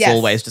 right? It's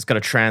always just got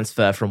to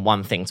transfer from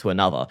one thing to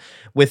another.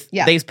 With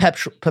these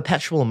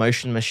perpetual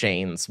motion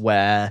machines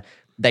where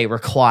they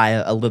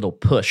require a little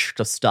push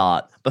to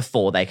start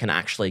before they can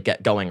actually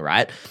get going,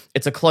 right?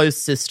 It's a closed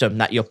system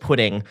that you're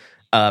putting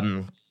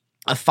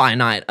a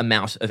finite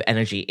amount of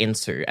energy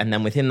into. And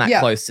then within that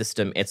closed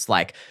system, it's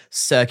like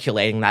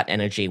circulating that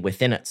energy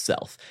within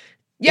itself.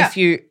 Yeah. If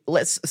you,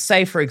 let's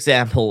say, for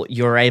example,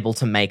 you're able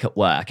to make it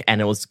work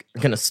and it was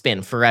going to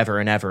spin forever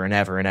and ever and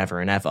ever and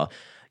ever and ever,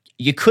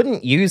 you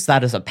couldn't use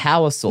that as a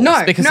power source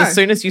because as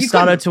soon as you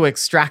started to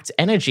extract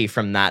energy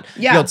from that,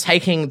 you're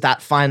taking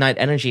that finite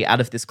energy out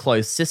of this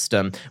closed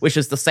system, which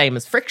is the same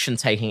as friction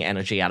taking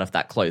energy out of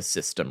that closed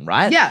system,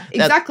 right? Yeah,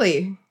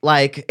 exactly.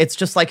 Like, it's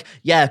just like,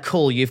 yeah,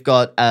 cool, you've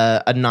got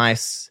a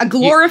nice... A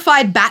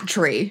glorified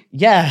battery.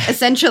 Yeah.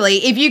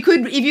 Essentially, if you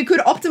could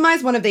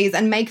optimize one of these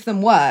and make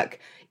them work,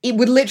 it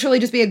would literally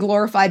just be a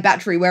glorified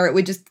battery where it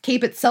would just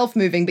keep itself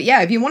moving. But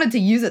yeah, if you wanted to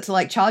use it to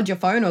like charge your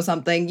phone or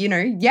something, you know,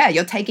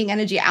 you're taking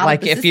energy out of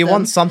the system. Like if you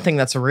want something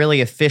that's a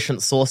really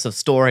efficient source of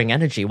storing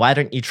energy, why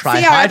don't you try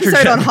See hydrogen? our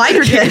episode on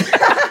hydrogen.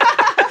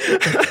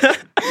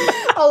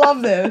 I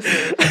love this.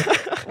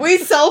 We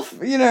this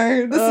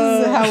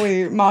is how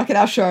we market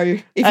our show.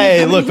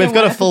 Hey, look, we've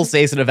got a full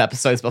season of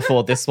episodes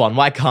before this one.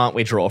 Why can't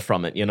we draw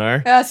from it, you know?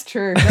 That's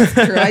true. That's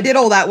true. I did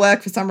all that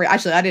work for some reason.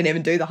 Actually, I didn't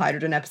even do the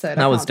hydrogen episode.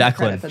 That was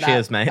Declan.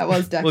 Cheers, mate. That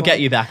was Declan. We'll get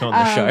you back on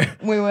the show.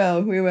 We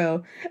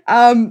will.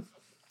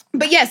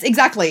 But yes,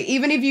 exactly.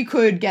 Even if you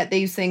could get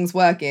these things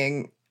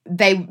working,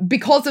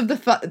 because of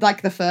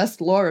the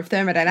first law of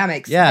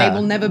thermodynamics, they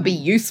will never be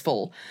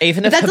useful.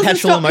 Even if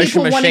perpetual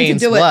motion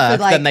machines work,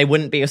 then they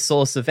wouldn't be a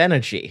source of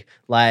energy.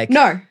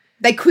 No,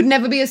 they could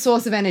never be a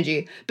source of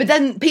energy. But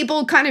then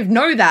people kind of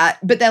know that,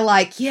 but they're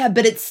like, yeah,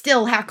 but it's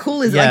still, how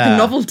cool is it? Like the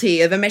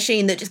novelty of a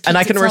machine that just keeps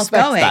itself going. And I can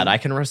respect that. I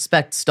can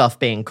respect stuff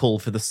being cool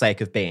for the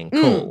sake of being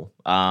cool.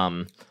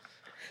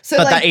 So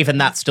but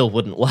that still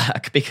wouldn't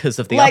work because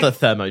of the other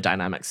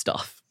thermodynamic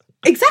stuff.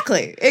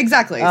 Exactly.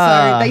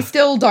 So they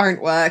still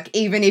don't work,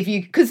 even if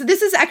because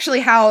this is actually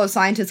how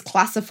scientists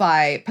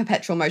classify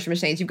perpetual motion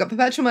machines. You've got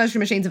perpetual motion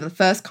machines of the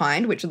first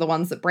kind, which are the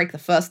ones that break the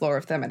first law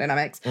of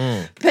thermodynamics.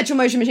 Perpetual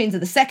motion machines of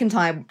the second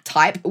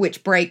type,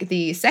 which break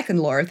the second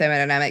law of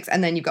thermodynamics.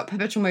 And then you've got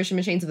perpetual motion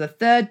machines of the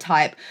third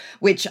type,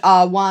 which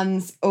are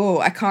ones,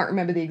 I can't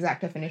remember the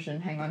exact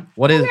definition. Hang on.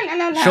 What is,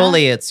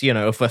 surely it's,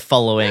 if we're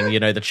following,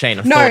 the chain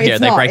of thought here,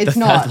 they break the third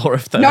law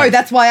of thermodynamics. No,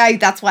 that's why I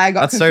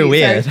got confused. So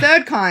weird.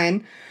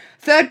 So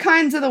Third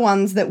kinds are the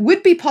ones that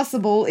would be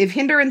possible if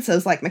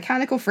hindrances like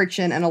mechanical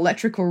friction and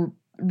electrical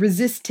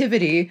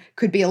resistivity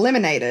could be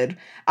eliminated,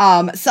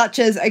 such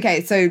as,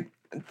 so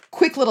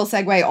quick little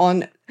segue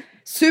on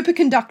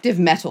superconductive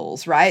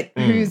metals, right,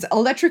 whose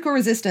electrical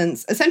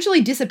resistance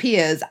essentially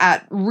disappears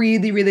at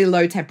really, really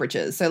low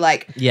temperatures. So,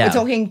 we're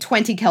talking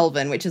 20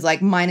 Kelvin, which is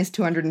like minus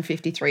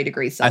 253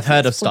 degrees Celsius. I've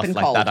heard of stuff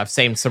like that. I've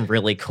seen some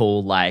really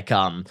cool, like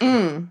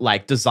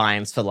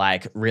designs for,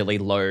 like, really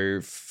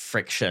low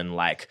friction,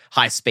 like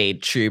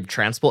high-speed tube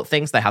transport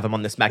things. They have them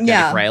on this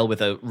magnetic rail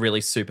with a really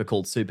super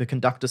cool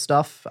superconductor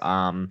stuff.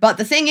 But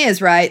the thing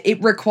is, right,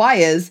 it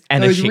requires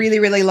energy. those really,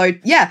 really low...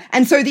 Yeah,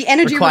 and so the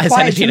energy Requires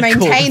required energy to to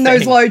cool maintain the those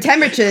thing. low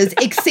temperatures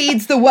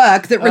exceeds the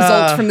work that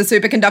results from the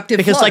superconductive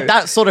Because flow. like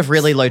that sort of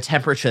really low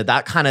temperature,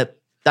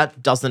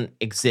 that doesn't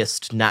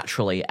exist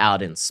naturally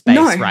out in space,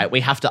 No. right? We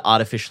have to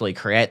artificially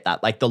create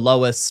that. Like the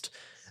lowest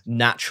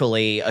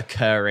naturally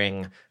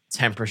occurring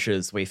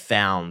temperatures we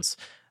found,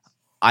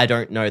 I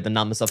don't know the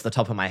numbers off the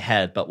top of my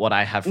head, but what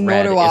I have Nor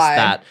read do is I.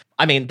 that,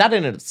 I mean, that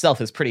in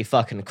itself is pretty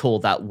fucking cool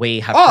that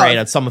we have Oh.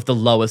 created some of the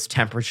lowest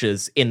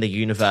temperatures in the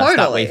universe that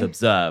Totally. we've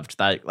observed.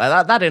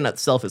 That in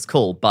itself is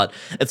cool, but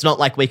it's not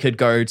like we could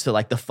go to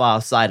like the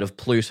far side of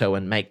Pluto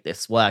and make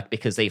this work,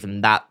 because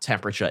even that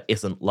temperature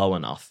isn't low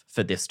enough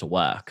for this to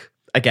work.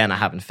 Again, I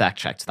haven't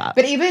fact-checked that.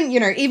 But even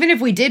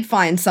if we did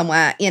find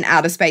somewhere in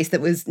outer space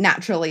that was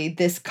naturally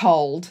this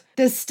cold,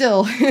 there's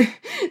still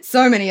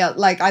so many,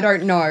 like, I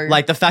don't know.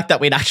 Like the fact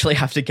that we'd actually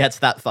have to get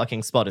to that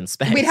fucking spot in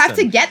space. We'd have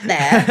to get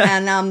there,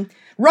 and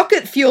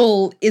rocket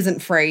fuel isn't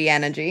free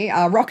energy.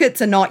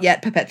 Rockets are not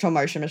yet perpetual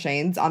motion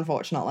machines,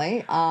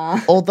 unfortunately.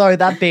 Although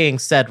that being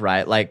said,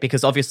 right, like,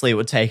 because obviously it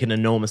would take an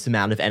enormous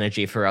amount of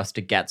energy for us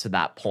to get to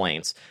that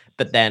point.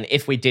 But then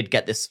if we did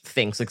get this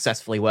thing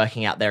successfully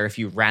working out there, if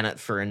you ran it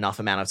for enough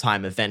amount of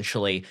time,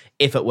 eventually,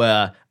 if it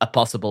were a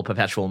possible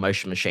perpetual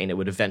motion machine, it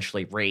would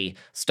eventually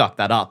restock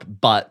that up.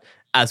 But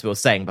as we were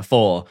saying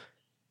before,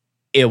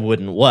 it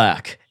wouldn't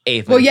work.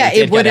 Even Well, if yeah, we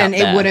did it get out wouldn't. It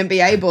there. wouldn't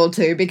be able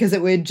to, because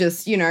it would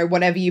just,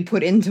 whatever you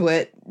put into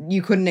it,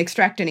 you couldn't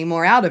extract any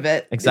more out of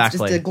it. Exactly.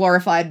 It's just a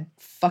glorified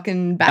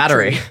fucking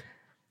battery.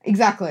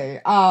 Exactly.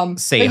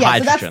 See, but yeah,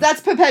 hydrogen. so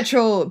that's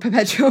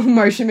perpetual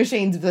motion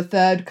machines of the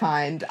third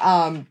kind.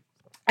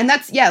 And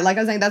that's, yeah, like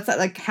I was saying, that's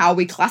like how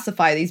we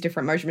classify these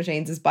different motion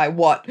machines, is by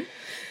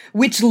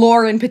which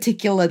law in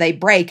particular they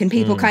break. And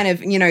people kind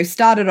of,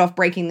 started off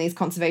breaking these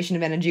conservation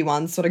of energy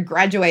ones, sort of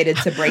graduated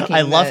to breaking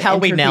I love the how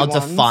we entropy now ones.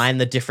 define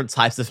the different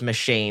types of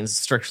machines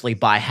strictly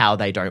by how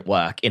they don't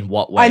work, in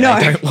what way I know.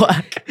 they don't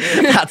work.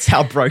 That's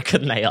how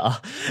broken they are.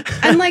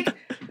 And like,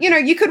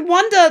 you could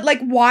wonder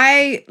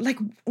why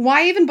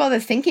even bother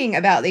thinking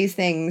about these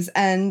things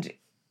and,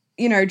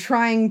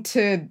 trying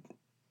to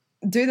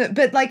do that.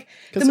 But like,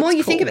 the 'Cause more it's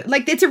you think of cool. it,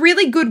 like, it's a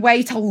really good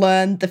way to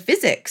learn the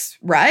physics,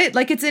 right?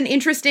 Like, it's an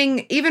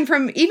interesting, even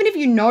if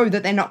you know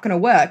that they're not going to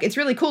work, it's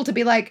really cool to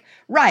be like,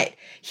 right,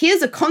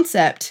 here's a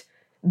concept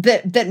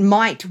that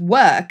might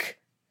work,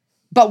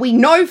 but we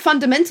know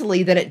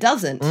fundamentally that it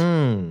doesn't.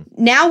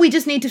 Now we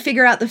just need to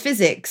figure out the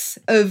physics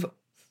of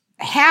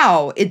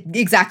how it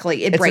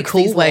It's breaks a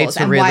cool these way laws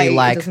to and really why it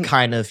like doesn't-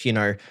 kind of,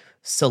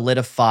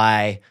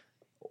 solidify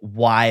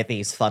why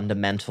these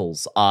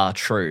fundamentals are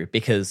true,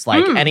 because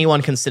like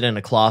anyone can sit in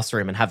a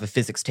classroom and have a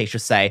physics teacher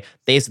say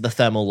these are the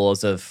thermal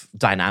laws of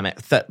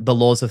the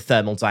laws of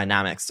thermal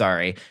dynamics,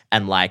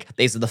 and like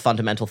these are the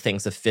fundamental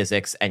things of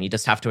physics, and you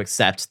just have to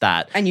accept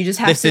that, And you just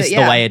have this to- is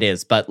yeah. the way it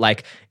is. But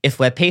like, if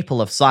we're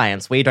people of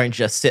science, we don't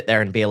just sit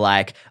there and be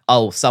like,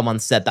 oh, someone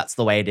said that's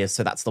the way it is,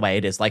 so that's the way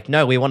it is. Like,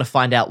 no, we want to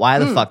find out why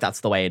the fuck that's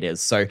the way it is.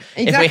 So if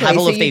we Exactly. have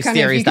all So of you these kind of-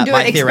 theories you can that do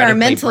it might theoretically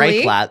break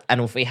experimentally. that, and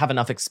if we have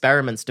enough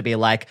experiments to be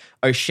like,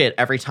 oh shit,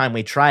 every time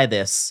we try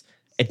this,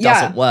 it Yeah.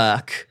 doesn't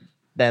work,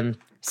 then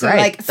So great.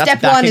 like That's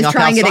step one backing is up our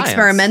trying it science.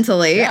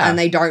 experimentally Yeah. and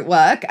they don't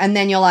work. And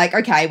then you're like,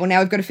 okay, well now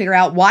we've got to figure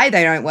out why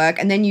they don't work.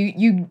 And then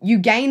you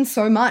gain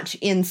so much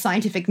in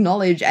scientific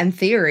knowledge and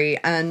theory.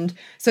 And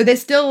so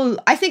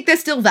I think they're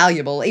still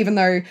valuable, even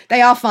though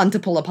they are fun to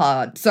pull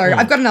apart. So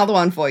I've got another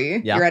one for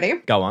you. Yeah. You ready?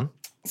 Go on.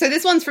 So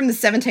this one's from the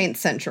 17th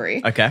century.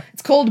 Okay.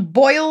 It's called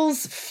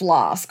Boyle's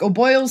Flask, or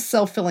Boyle's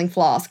self-filling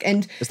flask.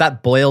 And Is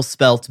that Boyle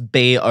spelt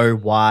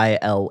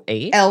Boyle?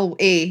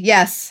 L-E,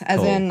 yes, as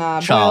Cool. in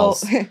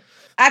Charles. Boyle.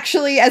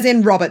 Actually, as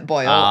in Robert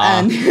Boyle. Ah.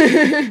 And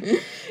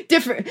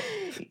different,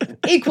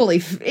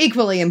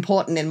 equally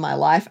important in my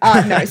life.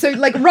 No, so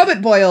like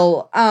Robert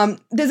Boyle,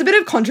 there's a bit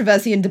of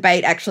controversy and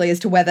debate actually as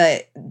to whether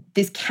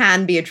this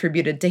can be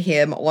attributed to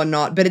him or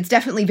not, but it's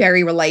definitely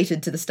very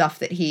related to the stuff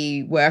that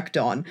he worked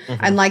on.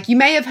 And like, you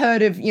may have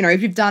heard of,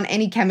 if you've done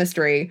any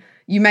chemistry,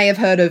 you may have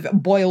heard of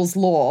Boyle's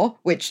law,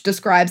 which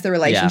describes the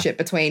relationship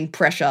between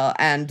pressure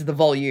and the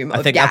volume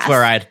of I think gas. that's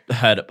where I'd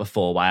heard it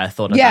before, why I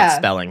thought of Yeah. that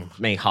spelling,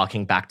 me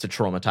harking back to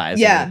traumatizing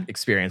Yeah.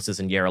 experiences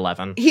in year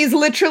 11. He's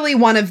literally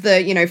one of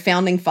the,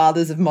 founding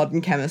fathers of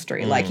modern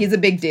chemistry. Like, he's a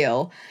big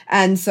deal.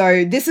 And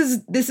so this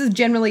is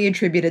generally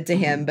attributed to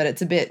him, but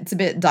it's a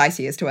bit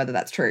dicey as to whether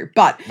that's true.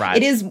 But Right.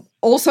 it is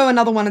also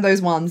another one of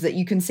those ones that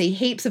you can see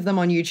heaps of them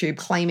on YouTube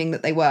claiming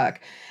that they work.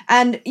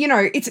 And,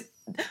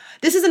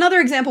 this is another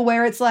example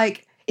where it's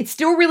like, it's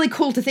still really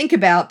cool to think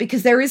about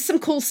because there is some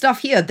cool stuff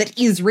here that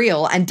is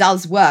real and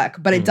does work,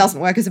 but it doesn't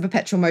work as a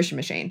perpetual motion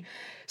machine.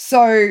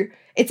 So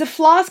it's a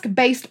flask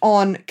based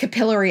on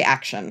capillary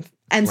action.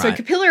 And so Right.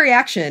 capillary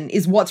action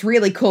is what's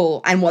really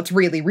cool and what's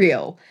really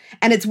real.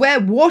 And it's where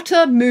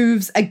water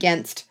moves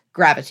against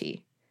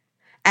gravity.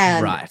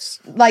 And Right.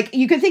 like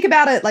you can think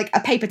about it like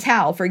a paper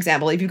towel, for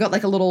example. If you've got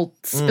like a little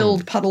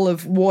spilled puddle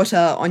of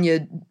water on your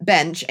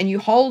bench and you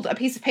hold a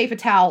piece of paper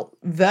towel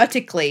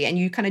vertically and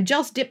you kind of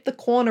just dip the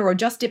corner or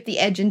just dip the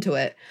edge into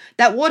it,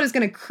 that water's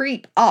going to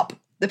creep up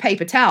the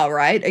paper towel,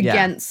 right?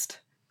 Against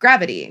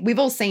gravity. We've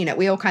all seen it.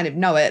 We all kind of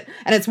know it.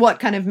 And it's what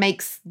kind of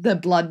makes the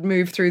blood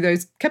move through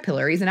those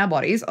capillaries in our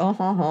bodies.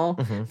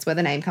 That's where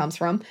the name comes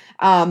from.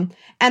 And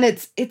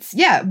it's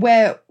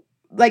where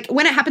like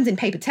when it happens in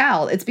paper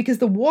towel, it's because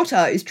the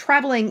water is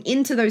traveling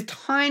into those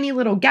tiny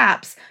little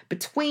gaps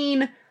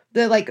between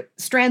the like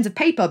strands of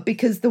paper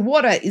because the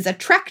water is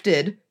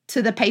attracted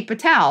to the paper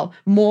towel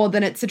more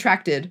than it's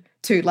attracted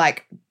to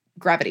like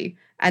gravity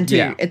and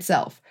to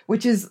itself,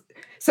 which is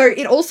so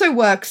it also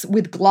works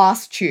with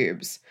glass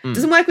tubes. It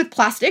doesn't work with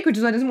plastic, which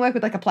is why it doesn't work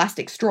with like a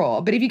plastic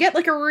straw. But if you get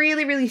like a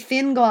really, really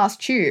thin glass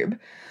tube,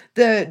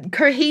 the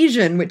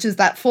cohesion, which is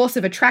that force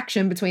of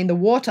attraction between the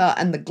water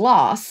and the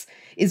glass,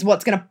 is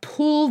what's going to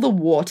pull the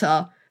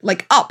water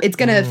like up. It's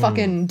going to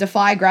fucking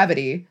defy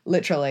gravity,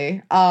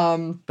 literally.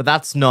 But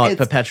that's not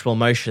perpetual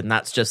motion.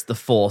 That's just the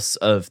force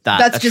of that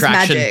That's just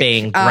attraction magic.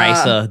 being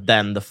greater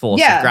than the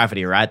force yeah. of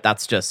gravity, right?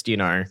 That's just, you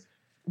know.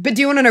 But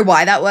do you want to know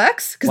why that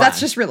works? Because Why? that's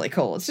just really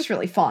cool. It's just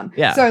really fun.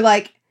 Yeah. So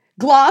like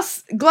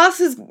glass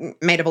is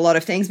made of a lot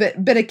of things,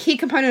 but a key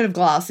component of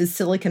glass is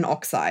silicon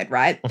oxide,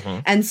 right?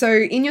 And so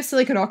in your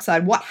silicon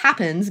oxide, what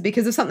happens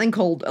because of something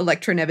called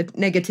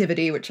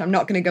electronegativity, which I'm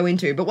not going to go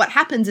into, but what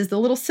happens is the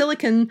little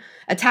silicon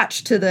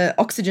attached to the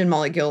oxygen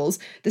molecules,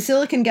 the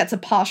silicon gets a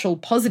partial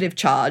positive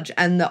charge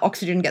and the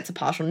oxygen gets a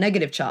partial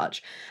negative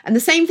charge. And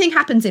the same thing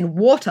happens in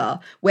water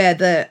where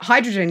the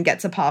hydrogen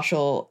gets a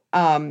partial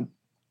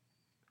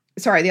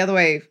the other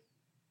way.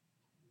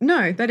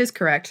 No, that is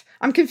correct.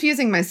 I'm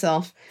confusing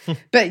myself.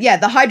 But yeah,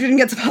 the hydrogen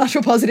gets a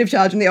partial positive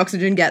charge and the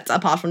oxygen gets a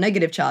partial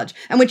negative charge.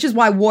 And which is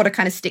why water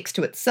kind of sticks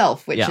to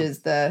itself, which is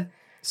the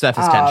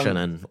surface tension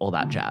and all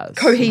that jazz.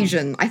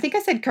 cohesion. I think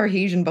I said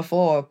cohesion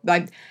before.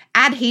 Like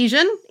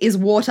adhesion is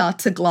water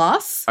to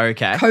glass.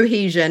 Okay.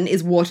 Cohesion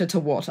is water to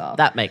water.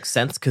 That makes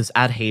sense because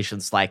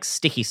adhesion's like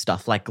sticky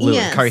stuff like glue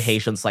Yes. and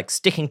cohesion's like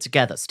sticking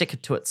together, stick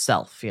it to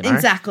itself, you know?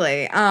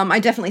 Exactly. I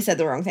definitely said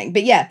the wrong thing.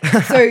 But yeah,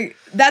 so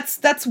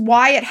that's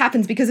why it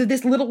happens because of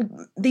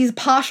these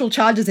partial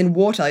charges in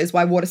water is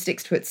why water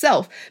sticks to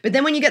itself. But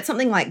then when you get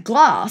something like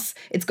glass,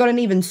 it's got an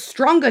even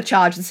stronger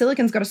charge. The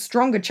silicon's got a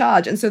stronger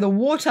charge. And so the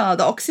water,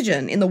 the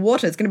oxygen in the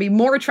water is going to be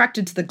more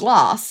attracted to the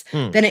glass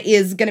than it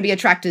is going to be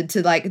attracted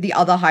to like the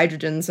other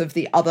hydrogens of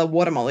the other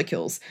water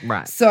molecules.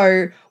 Right.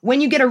 So when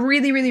you get a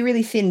really, really,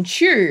 really thin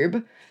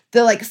tube,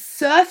 the like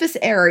surface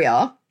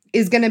area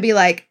is going to be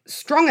like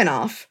strong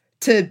enough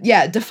to,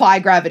 defy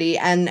gravity.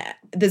 And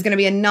there's going to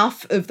be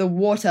enough of the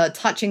water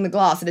touching the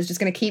glass that it's just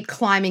going to keep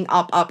climbing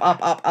up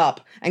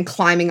and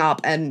climbing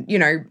up and, you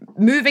know,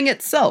 moving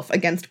itself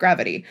against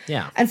gravity.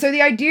 Yeah. And so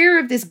the idea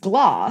of this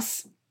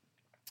glass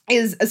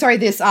is,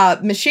 this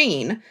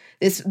machine,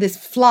 this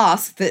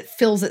flask that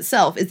fills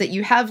itself is that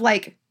you have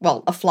like,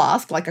 well, a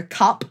flask, like a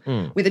cup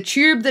with a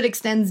tube that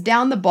extends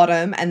down the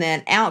bottom and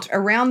then out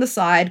around the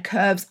side,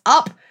 curves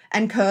up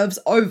and curves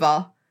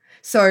over.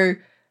 So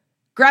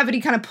gravity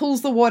kind of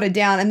pulls the water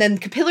down and then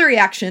capillary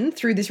action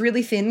through this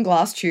really thin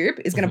glass tube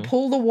is going to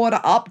pull the water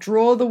up,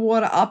 draw the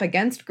water up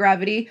against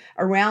gravity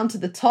around to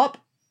the top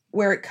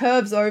where it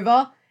curves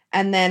over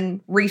and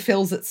then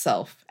refills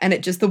itself. And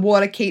the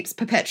water keeps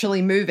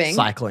perpetually moving.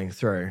 Cycling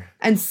through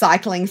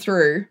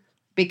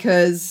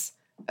Because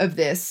of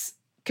this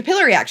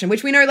capillary action,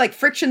 which we know like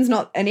friction's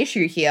not an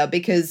issue here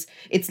because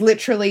it's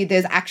literally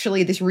there's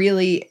actually this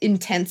really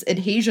intense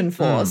adhesion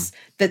force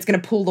that's going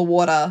to pull the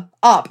water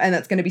up and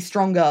that's going to be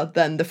stronger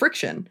than the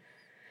friction.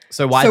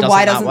 So why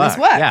doesn't this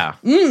work? Yeah.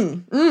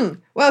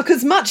 Well,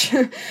 because much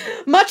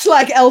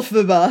like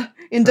Elphaba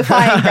in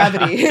defying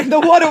gravity, the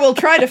water will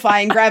try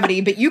defying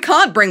gravity, but you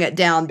can't bring it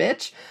down,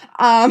 bitch.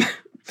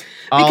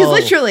 Because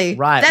literally,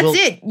 that's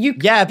it.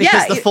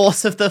 Because the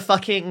force of the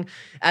fucking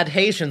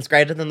adhesion's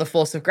greater than the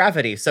force of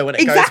gravity. So when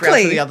it goes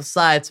around to the other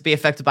side to be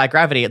affected by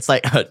gravity, it's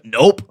like,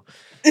 nope.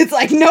 It's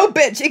like, no,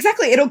 bitch.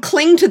 Exactly. It'll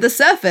cling to the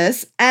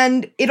surface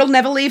and it'll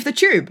never leave the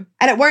tube.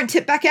 And it won't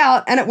tip back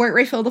out and it won't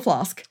refill the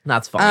flask.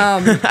 That's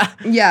funny.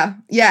 Yeah.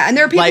 And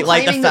there are people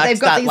claiming that they've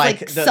got these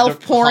like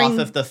self-pouring...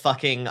 half of the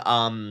fucking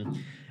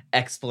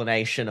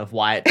explanation of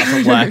why it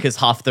doesn't work is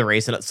half the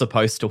reason it's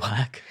supposed to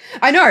work.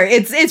 I know.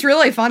 It's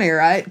really funny,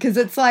 right? Because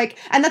it's like...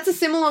 And that's a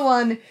similar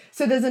one...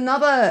 So there's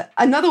another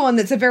one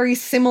that's a very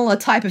similar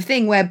type of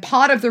thing where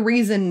part of the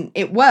reason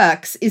it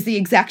works is the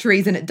exact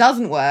reason it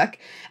doesn't work.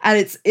 And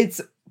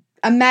it's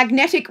a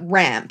magnetic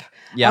ramp.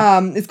 Yeah.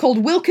 It's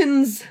called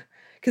Wilkins,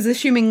 because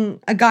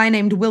assuming a guy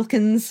named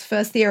Wilkins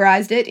first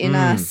theorized it in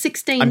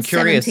 1617. I'm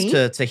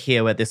curious to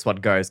hear where this one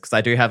goes because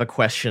I do have a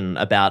question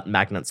about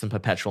magnets and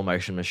perpetual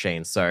motion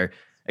machines. So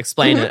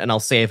explain it and I'll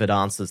see if it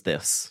answers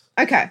this.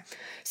 Okay.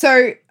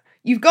 So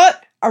you've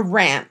got a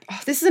ramp. Oh,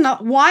 this is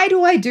not. Why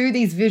do I do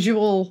these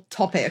visual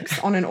topics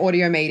on an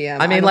audio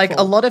medium? I mean, like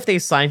a lot of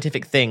these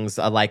scientific things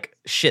are like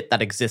shit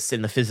that exists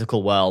in the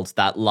physical world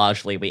that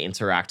largely we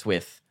interact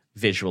with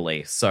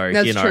visually. So,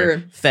 That's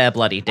true. fair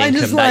bloody I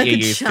just dinkum that like you a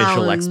use visual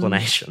challenge.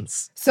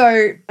 explanations.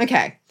 So,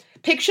 okay.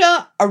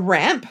 Picture a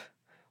ramp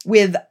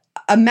with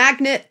a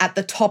magnet at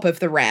the top of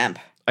the ramp.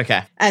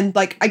 Okay. And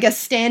like, I guess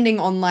standing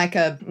on like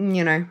a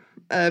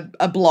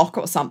block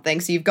or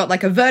something. So you've got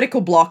like a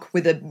vertical block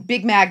with a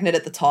big magnet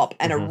at the top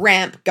and a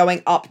ramp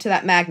going up to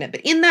that magnet.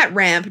 But in that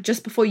ramp,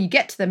 just before you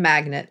get to the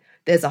magnet,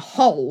 there's a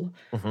hole.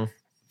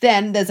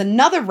 Then there's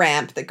another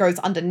ramp that goes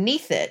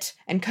underneath it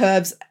and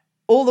curves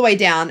all the way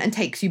down and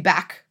takes you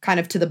back kind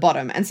of to the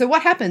bottom. And so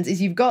what happens is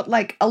you've got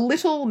like a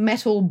little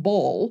metal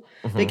ball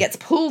that gets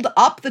pulled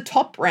up the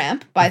top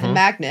ramp by the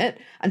magnet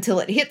until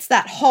it hits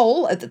that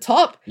hole at the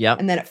top. Yep.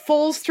 And then it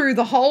falls through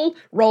the hole,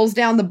 rolls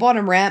down the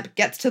bottom ramp,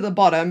 gets to the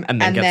bottom. And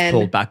then gets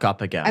pulled back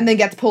up again. And then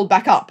gets pulled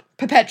back up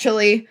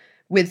perpetually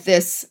with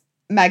this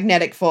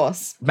magnetic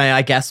force. May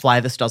I guess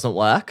why this doesn't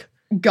work?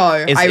 Go.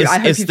 I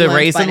hope Is you've the learned by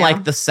reason now.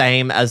 like the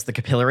same as the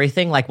capillary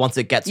thing? Like once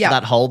it gets Yeah. to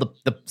that hole,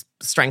 the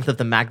strength of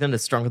the magnet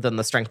is stronger than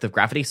the strength of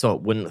gravity, so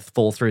it wouldn't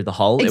fall through the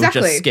hole. It would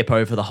Exactly. just skip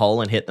over the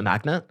hole and hit the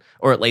magnet,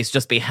 or at least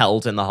just be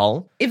held in the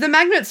hole. If the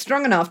magnet's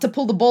strong enough to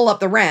pull the ball up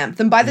the ramp,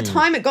 then by the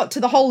time it got to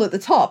the hole at the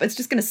top, it's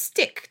just going to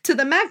stick to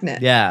the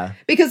magnet. Yeah.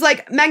 Because,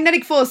 like,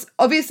 magnetic force,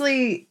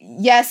 obviously,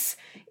 yes,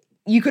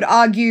 you could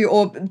argue,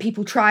 or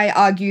people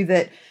argue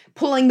that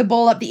pulling the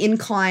ball up the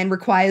incline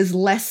requires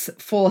less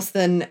force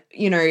than,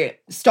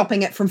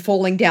 stopping it from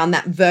falling down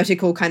that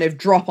vertical kind of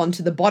drop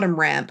onto the bottom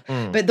ramp.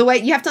 But the way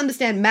you have to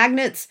understand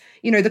magnets,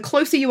 the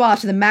closer you are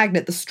to the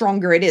magnet, the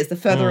stronger it is. The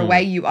further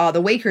away you are,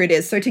 the weaker it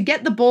is. So to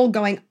get the ball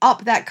going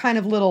up that kind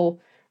of little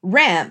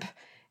ramp,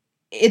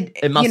 it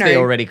It must be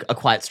already a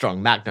quite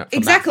strong magnet. From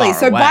exactly. That far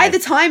So away. by the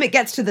time it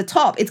gets to the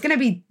top, it's going to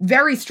be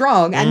very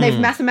strong. And they've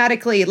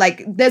mathematically,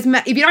 like,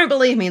 if you don't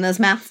believe me, there's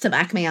maths to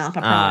back me up,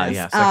 I promise.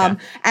 Yes,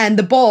 okay. And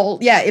the ball,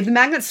 if the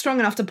magnet's strong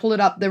enough to pull it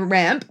up the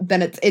ramp,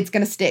 then it's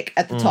going to stick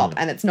at the top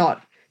and it's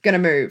not going to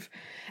move.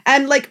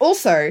 And like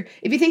also,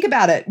 if you think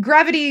about it,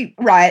 gravity's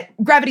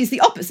the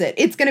opposite.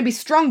 It's going to be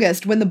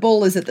strongest when the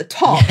ball is at the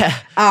top.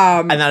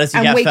 And that as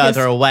you get weakest-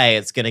 further away,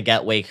 it's going to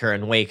get weaker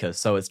and weaker.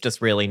 So it's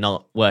just really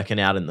not working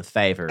out in the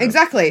favor.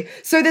 Exactly.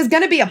 So there's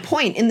going to be a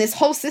point in this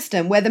whole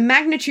system where the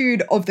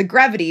magnitude of the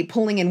gravity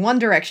pulling in one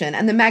direction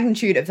and the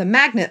magnitude of the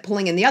magnet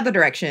pulling in the other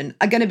direction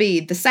are going to be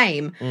the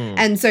same.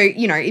 And so,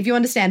 if you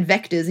understand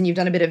vectors and you've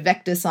done a bit of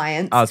vector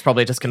science. Oh, it's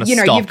probably just going to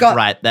you've stop got-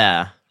 right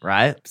there,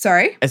 right?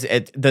 Sorry?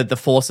 The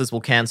forces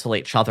will cancel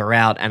each other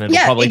out, and it'll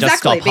Yeah, probably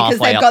exactly, just stop because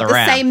halfway they've up got the the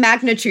ramp. same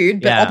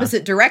magnitude but Yeah.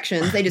 opposite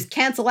directions. They just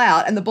cancel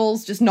out and the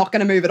ball's just not going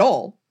to move at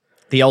all.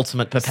 The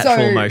ultimate perpetual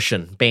So-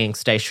 motion, being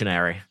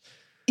stationary.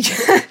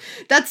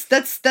 That's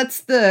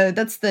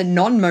the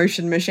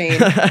non-motion machine.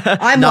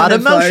 I'm Not one a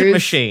of motion those.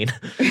 machine.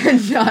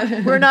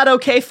 Not- We're not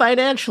okay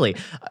financially.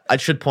 I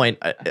should point.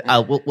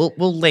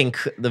 We'll link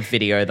the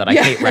video that I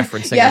Yeah. keep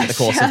referencing Yeah, over the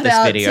course of shout this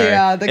out video.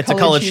 to, the It's a College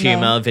college Humor.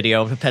 humor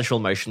video of perpetual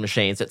motion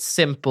machines. It's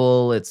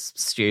simple. It's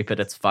stupid.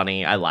 It's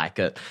funny. I like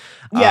it.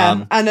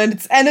 Yeah, and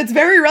it's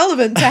very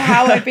relevant to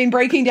how I've been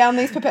breaking down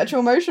these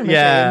perpetual motion machines.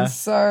 Yeah.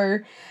 So,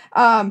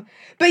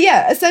 but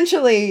yeah,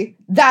 essentially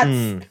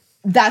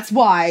that's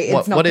why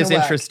it's not what gonna is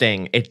work.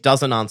 interesting, it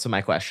doesn't answer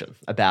my question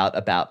about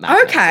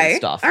magnets Okay, and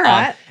stuff. all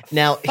right.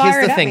 Now, Fire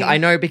here's it the at thing. me. I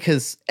know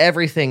because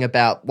everything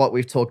about what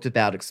we've talked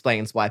about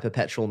explains why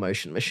perpetual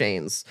motion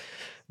machines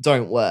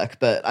don't work,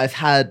 but I've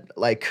had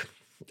like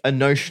a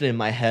notion in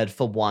my head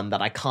for one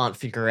that I can't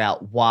figure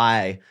out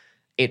why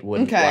it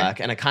wouldn't Okay. work.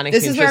 And it kind of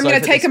This is where I'm going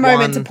to take a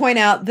moment to point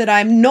out that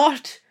I'm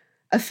not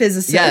a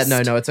physicist. Yeah,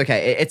 no, it's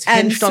okay. It's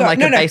And hinged on so- like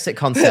no, a no. basic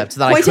concept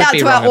that I Point could out be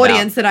to wrong our about.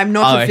 audience that I'm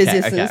not Oh, a okay,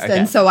 physicist, okay.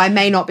 and so I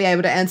may not be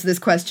able to answer this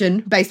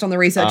question based on the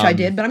research I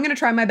did, but I'm going to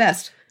try my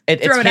best.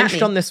 It's Throw it at hinged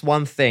me. on this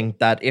one thing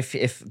that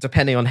if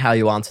depending on how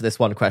you answer this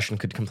one question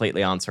could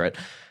completely answer it.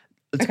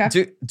 Okay.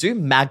 Do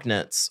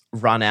magnets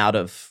run out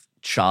of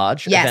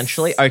charge Yes.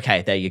 eventually?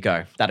 Okay, there you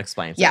go. That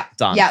explains Yeah. it.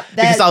 Done. Yeah,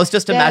 Because I was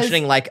just there's-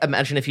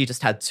 imagine if you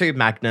just had two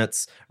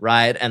magnets,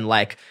 right? And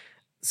like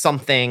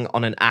something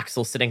on an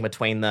axle sitting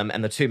between them,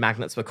 and the two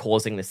magnets were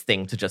causing this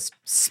thing to just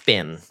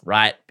spin,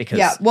 right? Because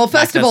Yeah, well,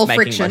 first of magnets all,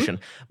 making friction.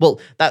 Well,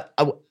 that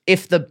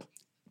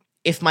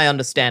if my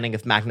understanding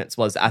of magnets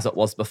was as it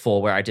was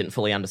before, where I didn't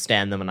fully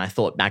understand them and I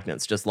thought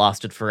magnets just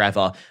lasted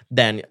forever,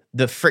 then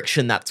the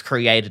friction that's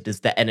created is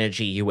the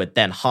energy you would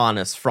then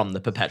harness from the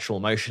perpetual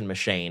motion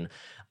machine.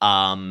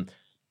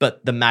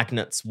 But the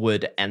magnets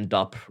would end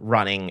up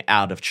running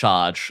out of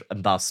charge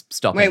and thus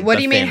stopping. Wait, what the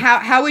do you mean? thing.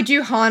 How would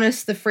you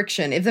harness the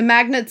friction if the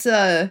magnets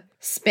are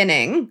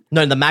spinning?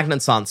 No, the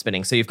magnets aren't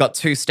spinning. So you've got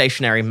two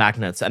stationary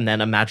magnets, and then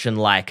imagine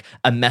like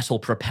a metal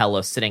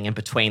propeller sitting in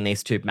between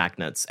these two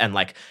magnets, and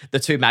like the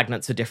two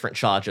magnets are different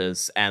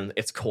charges, and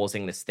it's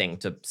causing this thing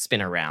to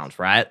spin around,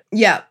 right?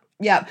 Yeah,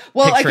 yeah.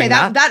 Well, Picturing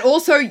okay, that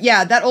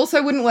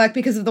also wouldn't work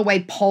because of the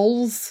way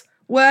poles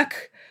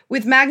work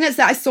with magnets.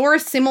 I saw a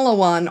similar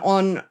one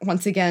on,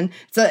 once again,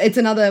 it's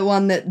another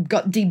one that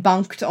got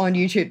debunked on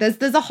YouTube.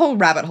 There's a whole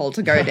rabbit hole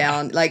to go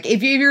down. Like,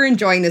 if you're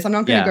enjoying this, I'm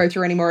not going to Yeah. go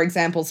through any more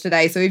examples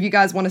today. So if you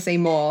guys want to see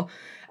more,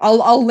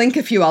 I'll link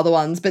a few other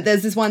ones, but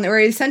there's this one where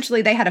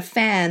essentially they had a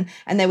fan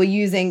and they were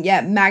using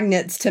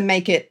magnets to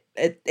make it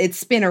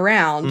spin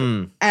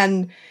around,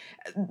 and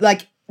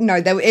like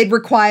it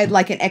required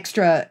like an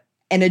extra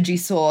energy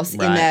source in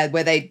there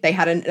where they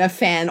had a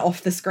fan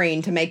off the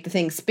screen to make the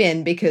thing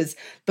spin, because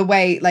the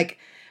way like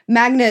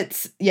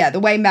magnets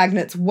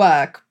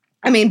work.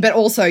 I mean, but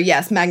also,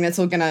 yes, magnets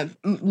are going to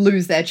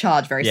lose their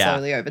charge very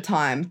slowly over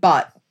time.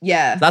 But,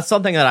 yeah. That's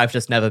something that I've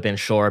just never been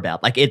sure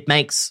about. Like, it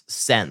makes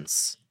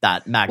sense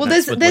that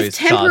magnets would there's lose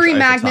temporary charge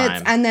magnets over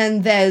time. and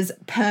then there's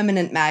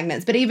permanent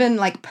magnets. But even,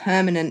 like,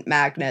 permanent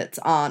magnets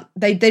aren't...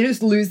 They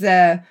just lose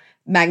their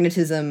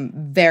magnetism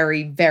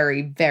very,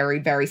 very, very,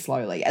 very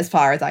slowly, as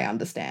far as I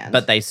understand.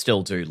 But they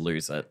still do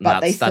lose it.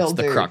 But that's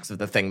the crux of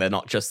the thing. They're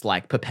not just,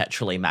 like,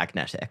 perpetually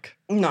magnetic.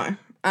 No.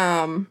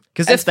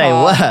 Because if they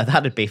were,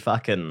 that'd be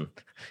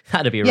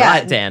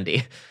right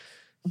dandy.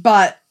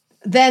 But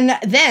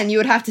then you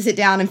would have to sit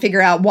down and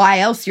figure out why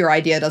else your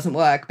idea doesn't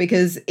work,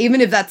 because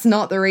even if that's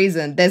not the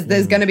reason,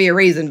 there's going to be a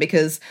reason,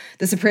 because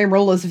the supreme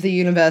rulers of the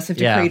universe have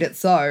decreed it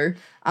so.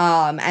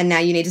 And now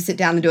you need to sit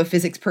down and do a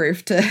physics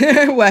proof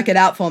to work it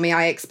out for me.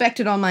 I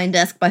expect it on my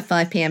desk by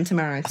 5 p.m.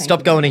 tomorrow.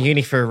 Stop going to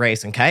uni for a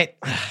reason, Kate.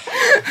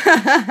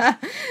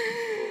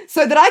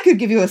 So that I could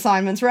give you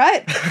assignments,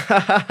 right?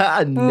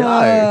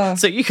 No.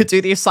 So you could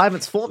do the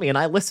assignments for me and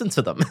I listen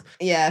to them.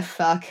 Yeah,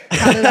 fuck.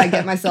 How did I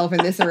get myself in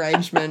this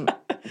arrangement?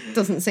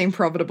 Doesn't seem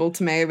profitable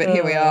to me, but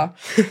here we are.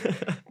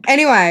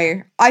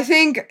 Anyway, I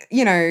think,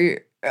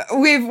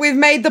 we've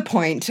made the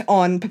point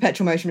on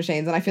perpetual motion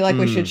machines, and I feel like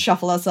we should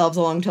shuffle ourselves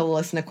along to the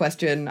listener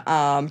question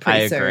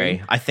pretty soon. I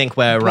agree. I think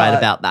we're right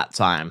about that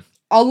time.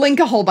 I'll link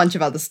a whole bunch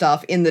of other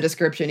stuff in the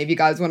description if you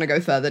guys want to go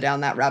further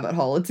down that rabbit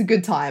hole. It's a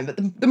good time. But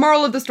the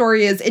moral of the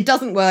story is it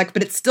doesn't work,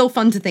 but it's still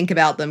fun to think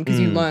about them because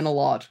you learn a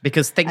lot.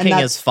 Because thinking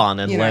is fun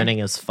and learning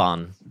is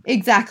fun.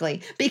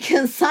 Exactly.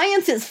 Because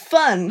science is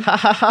fun. Ha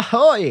ha ha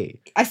hoy.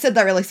 I said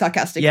that really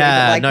sarcastically.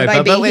 Yeah,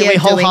 but we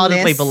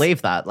wholeheartedly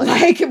believe that.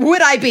 Like,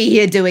 would I be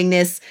here doing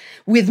this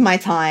with my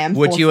time?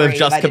 Would you have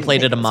just a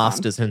completed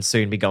master's and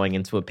soon be going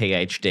into a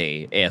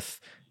PhD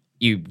if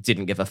you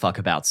didn't give a fuck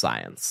about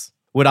science?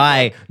 Would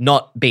I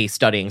not be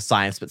studying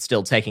science but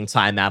still taking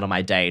time out of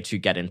my day to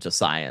get into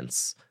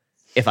science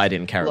if I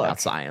didn't care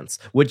about science?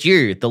 Would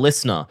you, the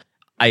listener,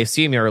 I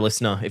assume you're a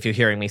listener if you're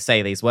hearing me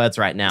say these words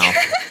right now,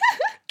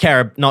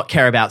 not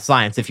care about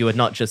science if you had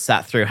not just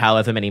sat through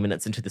however many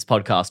minutes into this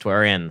podcast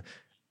we're in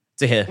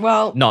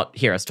to not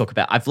hear us talk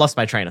about... I've lost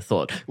my train of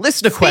thought.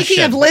 Listener question.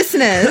 Speaking of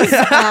listeners,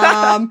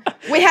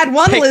 we had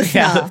one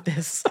listener.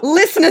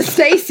 Listener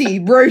Stacy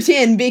wrote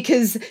in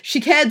because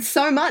she cared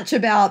so much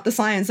about the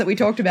science that we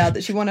talked about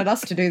that she wanted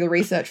us to do the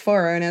research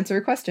for her and answer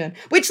a question.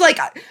 Which, like,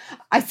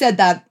 I said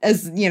that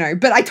as,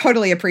 but I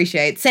totally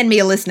appreciate. Send me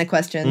your listener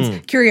questions.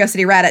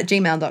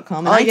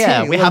 CuriosityRat@gmail.com.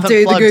 And we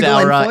haven't plugged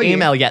our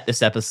email yet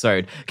this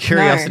episode.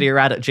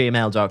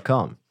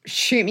 CuriosityRat@gmail.com.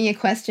 Shoot me your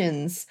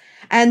questions.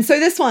 And so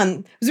this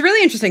one was a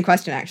really interesting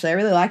question, actually. I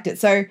really liked it.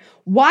 So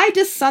why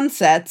do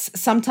sunsets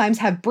sometimes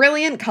have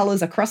brilliant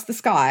colors across the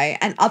sky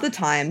and other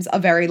times are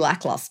very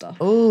lackluster?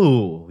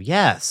 Oh,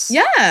 yes.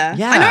 Yeah. I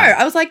know.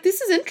 I was like,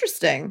 this is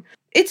interesting.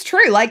 It's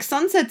true. Like,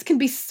 sunsets can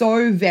be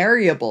so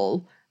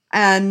variable.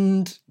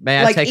 And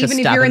even if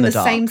you're in the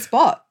same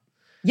spot.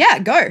 Yeah,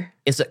 go.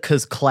 Is it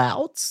because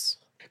clouds?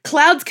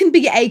 Clouds can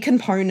be a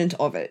component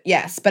of it,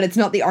 yes, but it's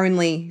not the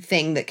only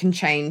thing that can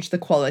change the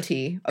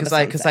quality of a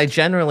sunset. Because I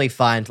generally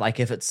find, like,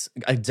 if it's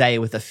a day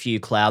with a few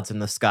clouds in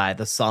the sky,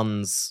 the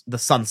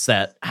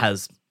sunset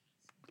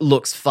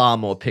looks far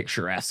more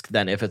picturesque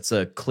than if it's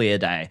a clear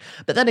day.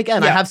 But then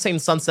again, I have seen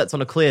sunsets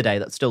on a clear day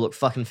that still look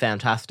fucking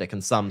fantastic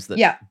and some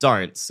that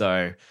don't,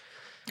 so...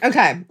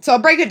 Okay, so I'll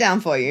break it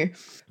down for you.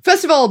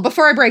 First of all,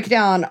 before I break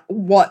down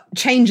what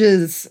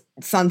changes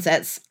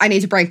sunsets, I need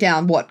to break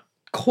down what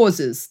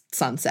causes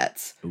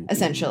sunsets,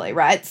 essentially,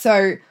 right?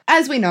 So,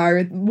 as we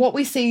know, what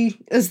we see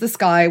is the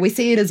sky. We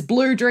see it as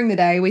blue during the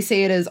day. We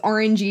see it as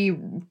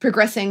orangey,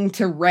 progressing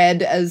to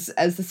red as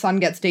the sun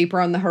gets deeper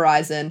on the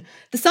horizon.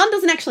 The sun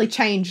doesn't actually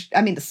change.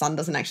 I mean, the sun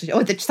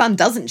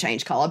doesn't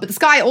change color, but the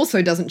sky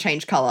also doesn't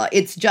change color.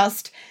 It's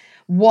just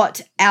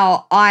what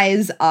our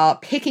eyes are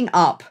picking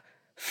up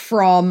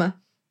from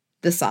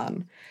the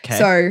sun. Okay.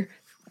 So,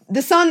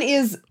 the sun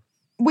is...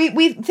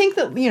 We think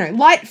that,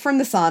 light from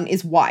the sun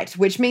is white,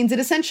 which means it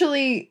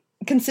essentially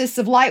consists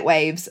of light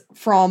waves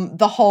from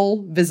the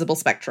whole visible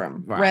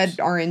spectrum. Right.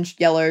 Red, orange,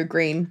 yellow,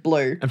 green,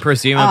 blue. And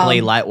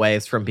presumably light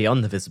waves from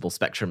beyond the visible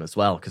spectrum as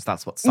well, because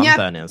that's what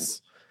sunburn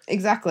is.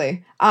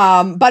 Exactly.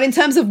 But in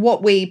terms of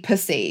what we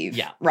perceive,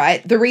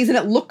 right, the reason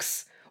it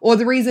looks... Or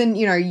the reason,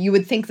 you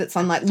would think that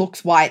sunlight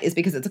looks white is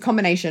because it's a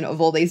combination of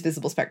all these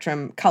visible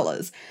spectrum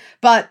colors.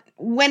 But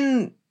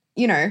when,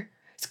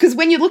 because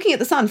when you're looking at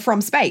the sun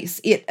from space,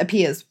 it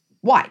appears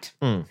white.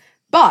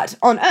 But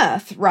on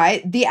Earth,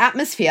 right, the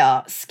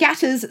atmosphere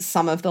scatters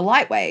some of the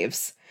light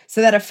waves.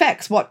 So that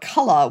affects what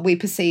color we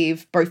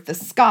perceive both the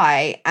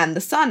sky and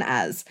the sun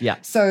as. Yeah.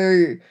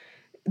 So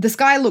the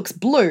sky looks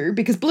blue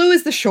because blue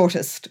is the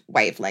shortest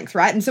wavelength,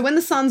 right? And so when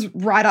the sun's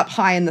right up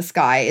high in the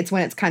sky, it's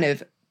when it's kind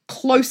of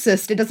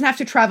closest, it doesn't have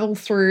to travel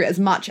through as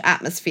much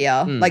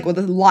atmosphere, or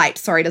the light,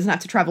 sorry, doesn't have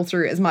to travel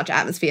through as much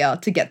atmosphere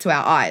to get to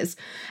our eyes.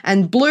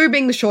 And blue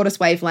being the shortest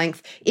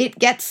wavelength, it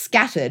gets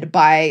scattered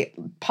by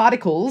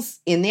particles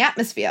in the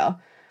atmosphere.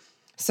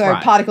 So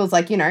particles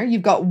like,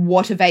 you've got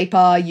water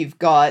vapor, you've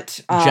got...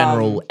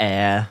 general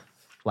air,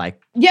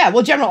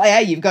 general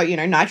air, you've got,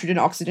 nitrogen,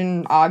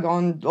 oxygen,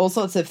 argon, all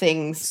sorts of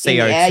things CO2 in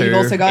the air. You've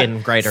also got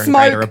in greater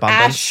smoke, and greater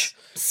abundance. ash,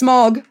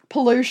 smog,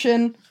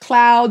 pollution,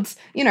 clouds,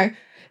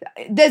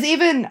 there's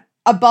even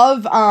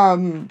above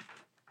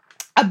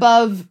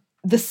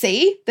the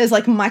sea, there's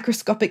like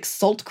microscopic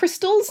salt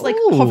crystals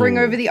hovering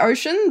over the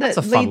ocean that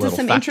lead to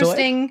some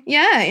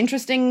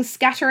interesting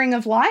scattering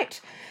of light.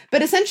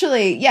 But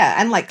essentially,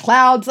 and like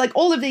clouds, like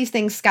all of these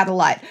things scatter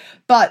light.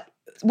 But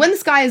when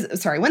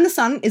the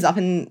sun is up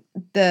in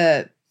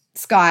the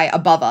sky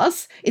above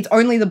us, it's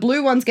only the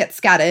blue ones get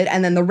scattered,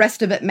 and then the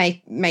rest of it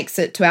makes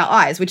it to our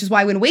eyes, which is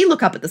why when we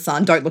look up at the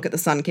sun, don't look at the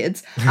sun,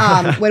 kids.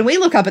 When we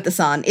look up at the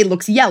sun, it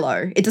looks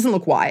yellow. It doesn't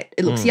look white.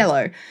 It looks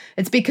yellow.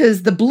 It's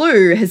because the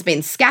blue has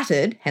been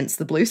scattered, hence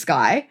the blue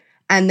sky,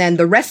 and then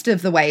the rest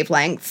of the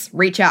wavelengths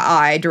reach our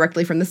eye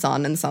directly from the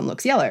sun, and the sun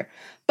looks yellow.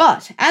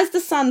 But as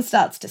the sun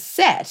starts to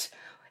set,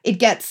 it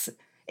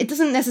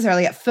doesn't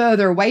necessarily get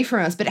further away from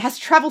us, but it has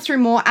to travel through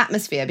more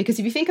atmosphere, because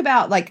if you think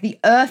about like the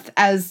Earth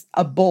as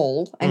a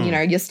ball and,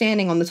 you're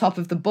standing on the top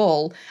of the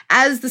ball,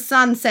 as the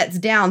sun sets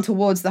down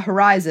towards the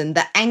horizon,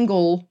 the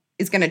angle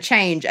is going to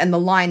change and the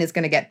line is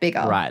going to get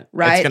bigger. Right.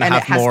 It's going to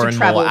have more and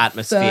more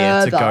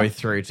atmosphere to go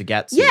through to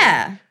get to.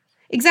 Yeah.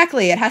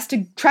 Exactly. It has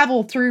to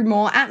travel through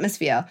more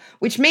atmosphere,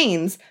 which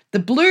means the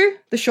blue,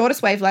 the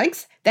shortest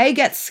wavelengths, they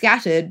get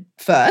scattered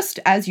first,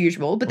 as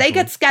usual, but they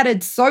get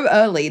scattered so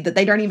early that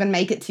they don't even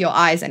make it to your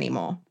eyes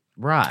anymore.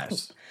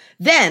 Right.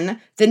 Then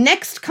the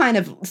next kind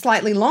of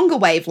slightly longer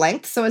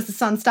wavelength, so as the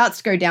sun starts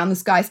to go down, the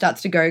sky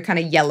starts to go kind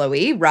of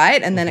yellowy,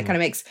 right? And then it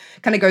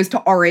kind of goes to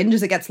orange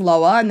as it gets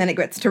lower, and then it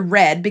gets to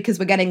red, because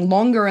we're getting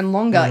longer and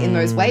longer in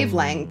those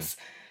wavelengths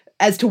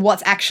as to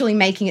what's actually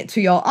making it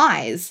to your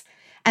eyes.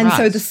 And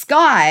so the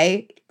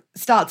sky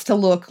starts to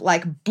look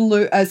like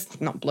blue,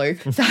 not blue,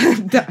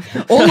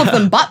 all of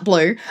them but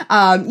blue,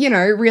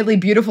 really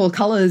beautiful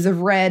colors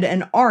of red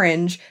and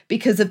orange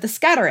because of the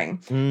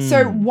scattering.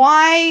 So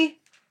why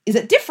is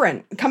it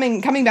different?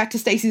 Coming back to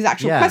Stacey's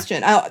actual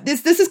question,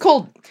 this is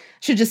called,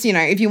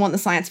 if you want the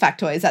science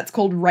factoids, that's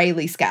called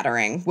Rayleigh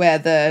scattering, where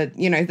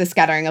the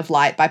scattering of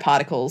light by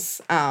particles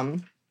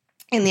in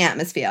the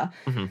atmosphere.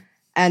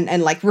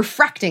 And like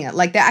refracting it,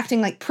 like they're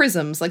acting like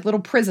prisms, like little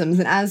prisms.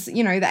 And as,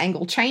 the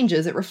angle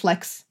changes, it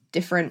reflects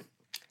different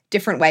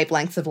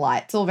wavelengths of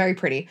light. It's all very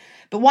pretty.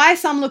 But why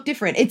some look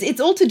different?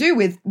 It's all to do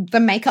with the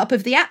makeup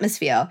of the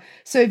atmosphere.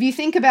 So if you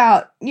think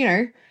about,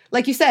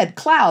 like you said,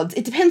 clouds,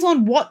 it depends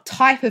on what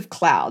type of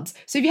clouds.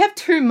 So if you have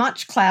too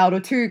much cloud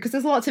because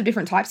there's lots of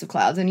different types of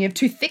clouds, and you have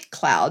too thick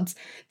clouds,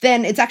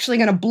 then it's actually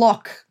going to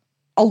block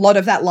a lot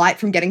of that light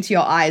from getting to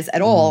your eyes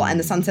at all, and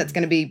the sunset's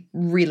going to be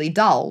really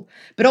dull.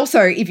 But also,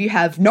 if you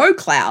have no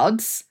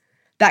clouds,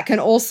 that can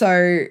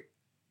also,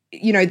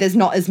 there's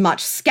not as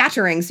much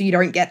scattering, so you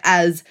don't get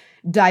as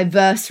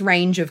diverse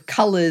range of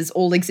colors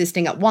all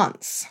existing at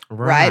once,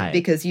 right?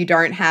 Because you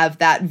don't have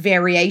that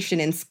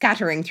variation in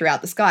scattering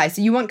throughout the sky.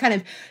 So you want kind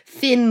of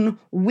thin,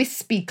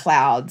 wispy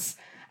clouds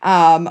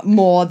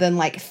more than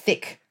like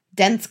thick,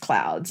 dense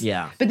clouds.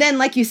 Yeah. But then,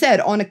 like you said,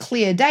 on a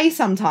clear day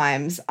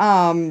sometimes,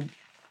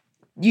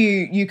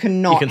 you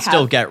can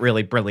still get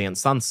really brilliant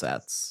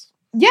sunsets.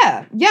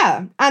 Yeah.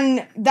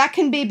 And that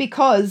can be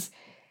because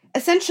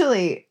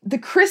essentially the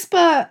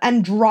crisper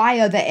and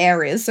drier the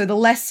air is, so the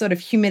less sort of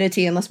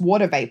humidity and less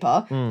water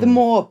vapor, the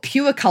more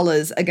pure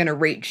colors are going to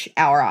reach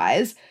our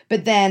eyes.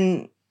 But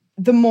then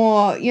the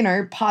more,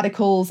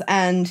 particles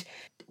and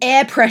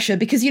air pressure,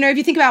 because, if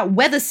you think about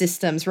weather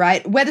systems,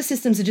 right? Weather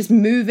systems are just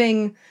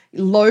moving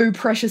low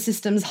pressure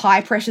systems,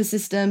 high pressure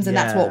systems, and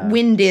that's what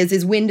wind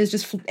is. Wind is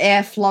just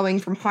air flowing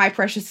from high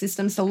pressure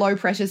systems to low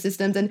pressure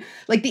systems. And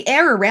like the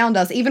air around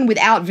us, even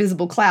without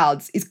visible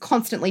clouds, is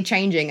constantly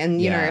changing.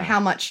 And, how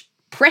much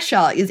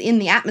pressure is in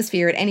the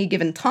atmosphere at any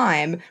given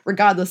time,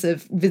 regardless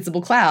of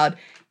visible cloud,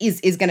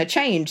 is going to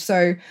change.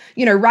 So,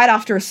 right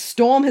after a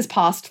storm has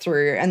passed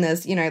through and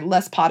there's,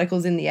 less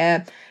particles in the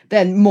air,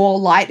 then more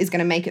light is going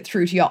to make it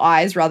through to your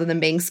eyes rather than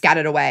being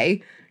scattered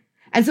away.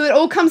 And so it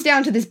all comes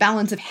down to this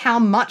balance of how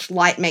much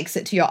light makes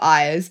it to your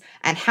eyes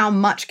and how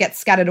much gets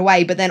scattered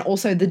away, but then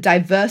also the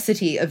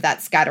diversity of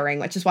that scattering,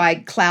 which is why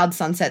cloud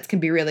sunsets can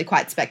be really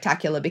quite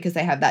spectacular, because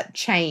they have that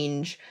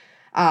change.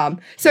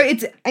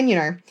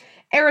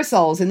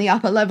 Aerosols in the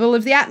upper level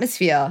of the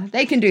atmosphere,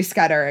 they can do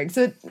scattering.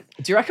 So do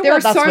you reckon there are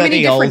that's so where many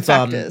the different old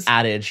factors.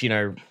 Adage,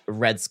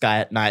 red sky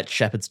at night,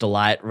 shepherd's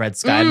delight, red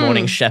sky in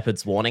morning,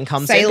 shepherd's warning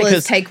comes Sailors in?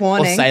 Because, take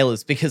warning. Or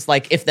sailors, because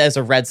like if there's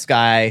a red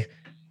sky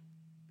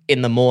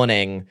in the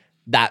morning,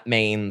 that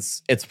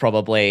means it's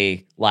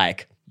probably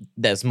like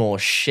there's more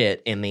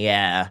shit in the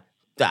air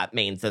that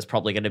means there's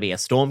probably going to be a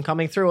storm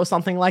coming through or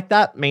something like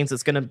that. Means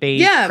it's going to be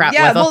Yeah, crap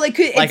yeah, weather. well, it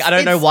could- like, I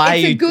don't know it's- why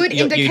it's a good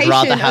you'd rather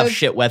indication have of-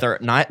 shit weather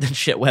at night than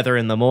shit weather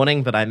in the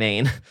morning, but I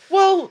mean...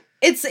 Well,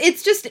 it's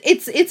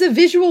a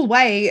visual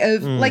way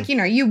of like, you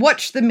know, you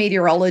watch the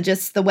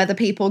meteorologists, the weather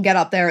people get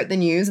up there at the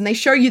news and they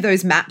show you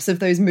those maps of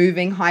those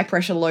moving high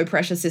pressure, low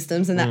pressure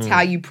systems, and that's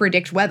how you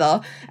predict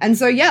weather. And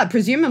so yeah,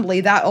 presumably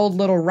that old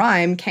little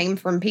rhyme came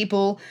from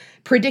people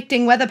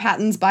predicting weather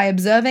patterns by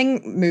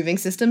observing moving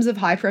systems of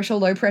high pressure,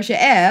 low pressure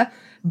air,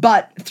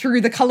 but through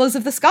the colors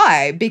of the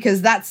sky,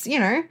 because that's, you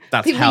know,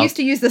 That's people how- used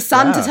to use the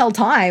sun to yeah. tell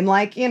time,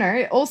 like, you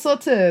know, all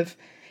sorts of...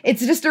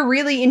 It's just a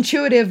really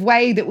intuitive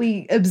way that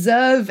we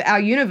observe our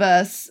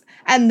universe,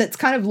 and that's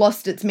kind of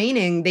lost its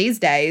meaning these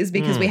days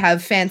because we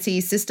have fancy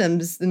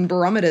systems and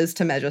barometers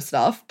to measure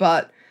stuff.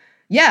 But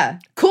yeah,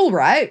 cool,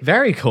 right?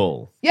 Very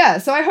cool. Yeah,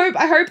 so I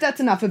hope that's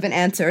enough of an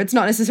answer. It's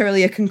not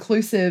necessarily a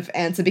conclusive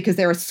answer because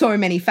there are so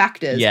many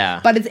factors.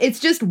 Yeah. But it's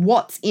just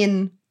what's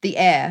in the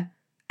air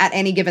at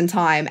any given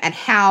time and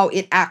how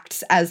it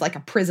acts as like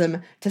a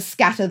prism to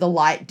scatter the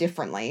light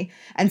differently.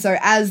 And so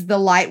as the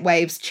light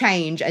waves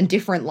change and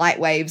different light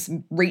waves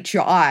reach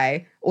your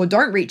eye or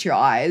don't reach your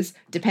eyes,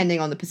 depending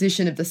on the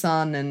position of the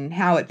sun and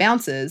how it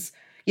bounces,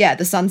 yeah,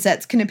 the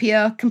sunsets can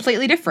appear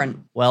completely different.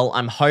 Well,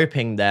 I'm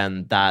hoping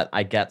then that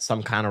I get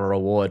some kind of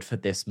reward for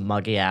this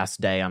muggy ass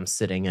day I'm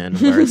sitting in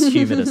where it's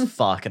humid as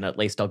fuck, and at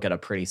least I'll get a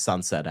pretty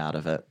sunset out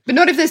of it. But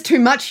not if there's too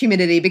much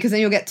humidity, because then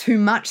you'll get too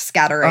much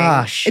scattering.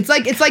 Ah, it's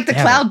like the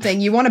damn cloud it.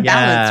 thing. You want to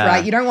balance, Yeah.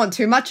 right? You don't want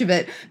too much of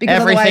it because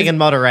Everything otherwise, in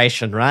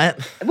moderation, right?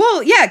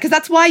 well, yeah, because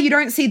that's why you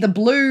don't see the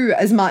blue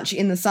as much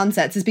in the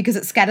sunsets, is because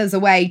it scatters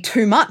away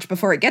too much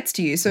before it gets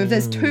to you. So if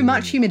there's too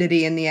much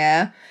humidity in the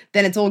air,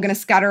 then it's all going to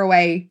scatter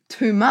away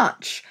too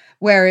much.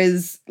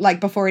 Whereas, like,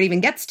 before it even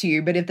gets to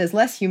you, but if there's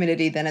less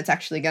humidity, then it's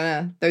actually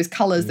gonna, those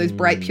colors, those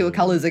bright, pure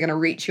colors are gonna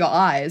reach your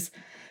eyes.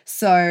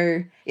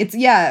 So it's,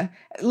 yeah,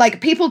 like,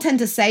 people tend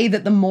to say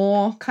that the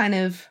more kind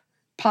of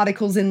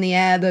particles in the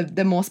air,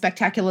 the more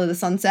spectacular the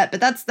sunset, but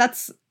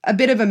that's a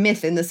bit of a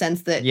myth in the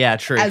sense that Yeah,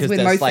 true. as 'cause with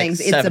there's most like things,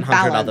 it's a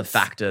 700 other balance.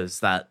 factors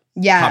that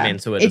Yeah, come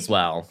into it it's- as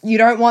well. you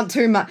don't want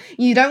too much.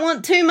 You don't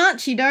want too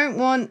much. You don't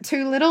want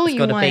too little. You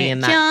gotta want be it in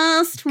that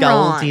just right.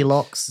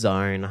 Goldilocks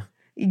zone.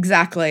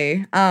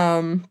 Exactly.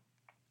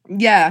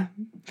 Yeah.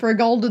 For a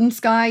golden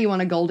sky, you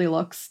want a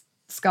Goldilocks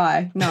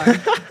sky. No.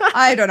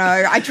 I don't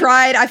know. I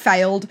tried. I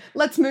failed.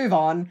 Let's move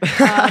on.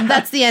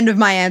 That's the end of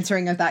my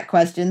answering of that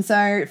question.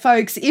 So,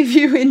 folks, if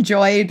you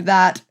enjoyed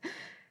that,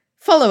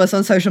 follow us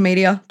on social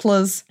media,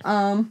 please.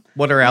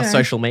 What are our Yeah.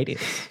 social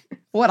medias?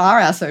 What are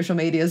our social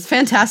medias?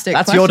 Fantastic.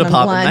 That's question. your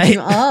department, I'm glad mate. you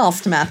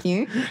asked,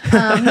 Matthew.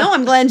 No,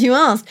 I'm glad you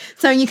asked.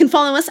 So you can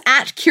follow us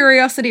at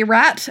Curiosity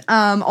Rat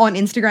on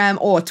Instagram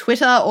or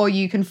Twitter, or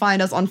you can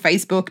find us on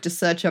Facebook. Just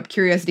search up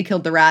Curiosity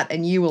Killed the Rat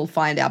and you will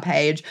find our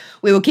page.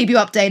 We will keep you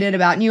updated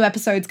about new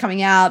episodes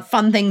coming out,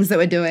 fun things that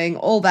we're doing,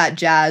 all that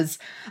jazz.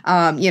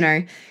 You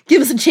know,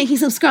 give us a cheeky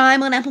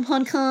subscribe on Apple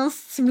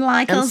Podcasts,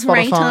 like And us,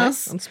 rate Spotify.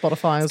 us. And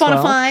Spotify as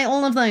well. Spotify,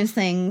 all of those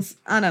things.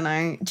 I don't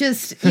know.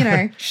 Just, you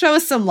know, show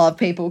us some love,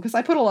 people, because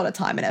I put a lot of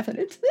time and effort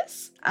into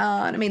this.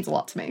 And it means a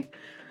lot to me.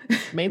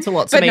 Means a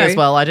lot to But me no. as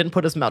well. I didn't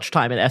put as much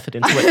time and effort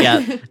into it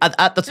yet.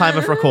 At the time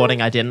of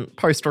recording, I didn't.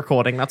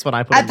 Post-recording, that's when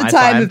I put At in the my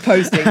time of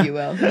posting, you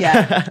will.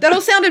 Yeah. That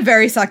all sounded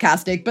very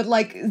sarcastic, but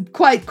like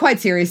quite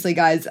seriously,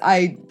 guys,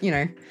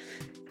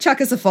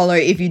 chuck us a follow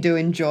if you do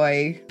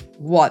enjoy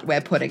what we're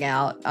putting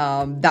out.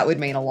 That would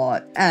mean a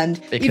lot. And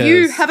if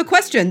you Because- have a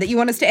question that you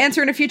want us to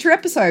answer in a future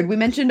episode, we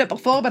mentioned it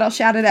before, but I'll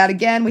shout it out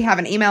again. We have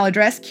an email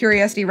address,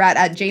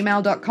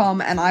 curiosityrat@gmail.com,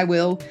 and I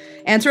will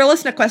answer a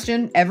listener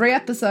question every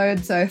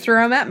episode, so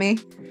throw them at me.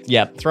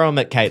 Yeah, throw them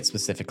at Kate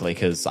specifically,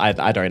 because I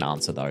don't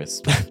answer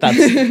those.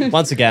 That's,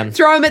 once again,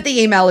 Throw them at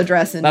the email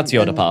address. And that's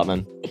your and-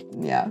 department.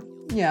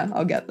 Yeah,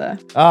 I'll get there.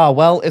 Oh,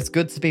 well, it's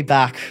good to be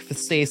back for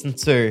season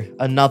 2.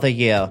 Another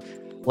year.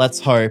 Let's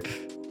hope.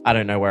 I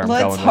don't know where I'm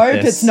Let's going hope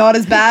with this. it's not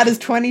as bad as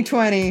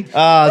 2020. Don't say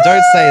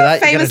that.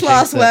 You're Famous gonna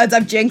last jinx it. words.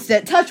 I've jinxed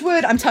it. Touch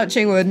wood. I'm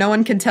touching wood. No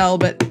one can tell,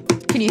 but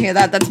can you hear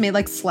that? That's me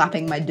like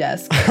slapping my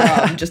desk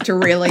just to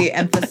really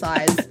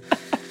emphasize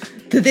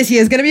that this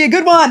year's going to be a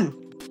good one.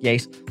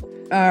 Yeet.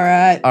 All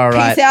right. All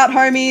right. Peace out,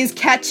 homies.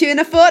 Catch you in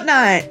a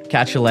fortnight.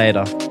 Catch you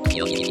later.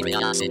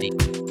 Curiosity.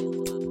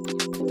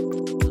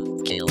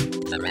 Kill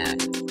the rat.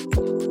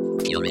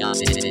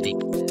 Curiosity.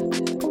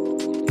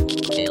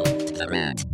 Kill the rat.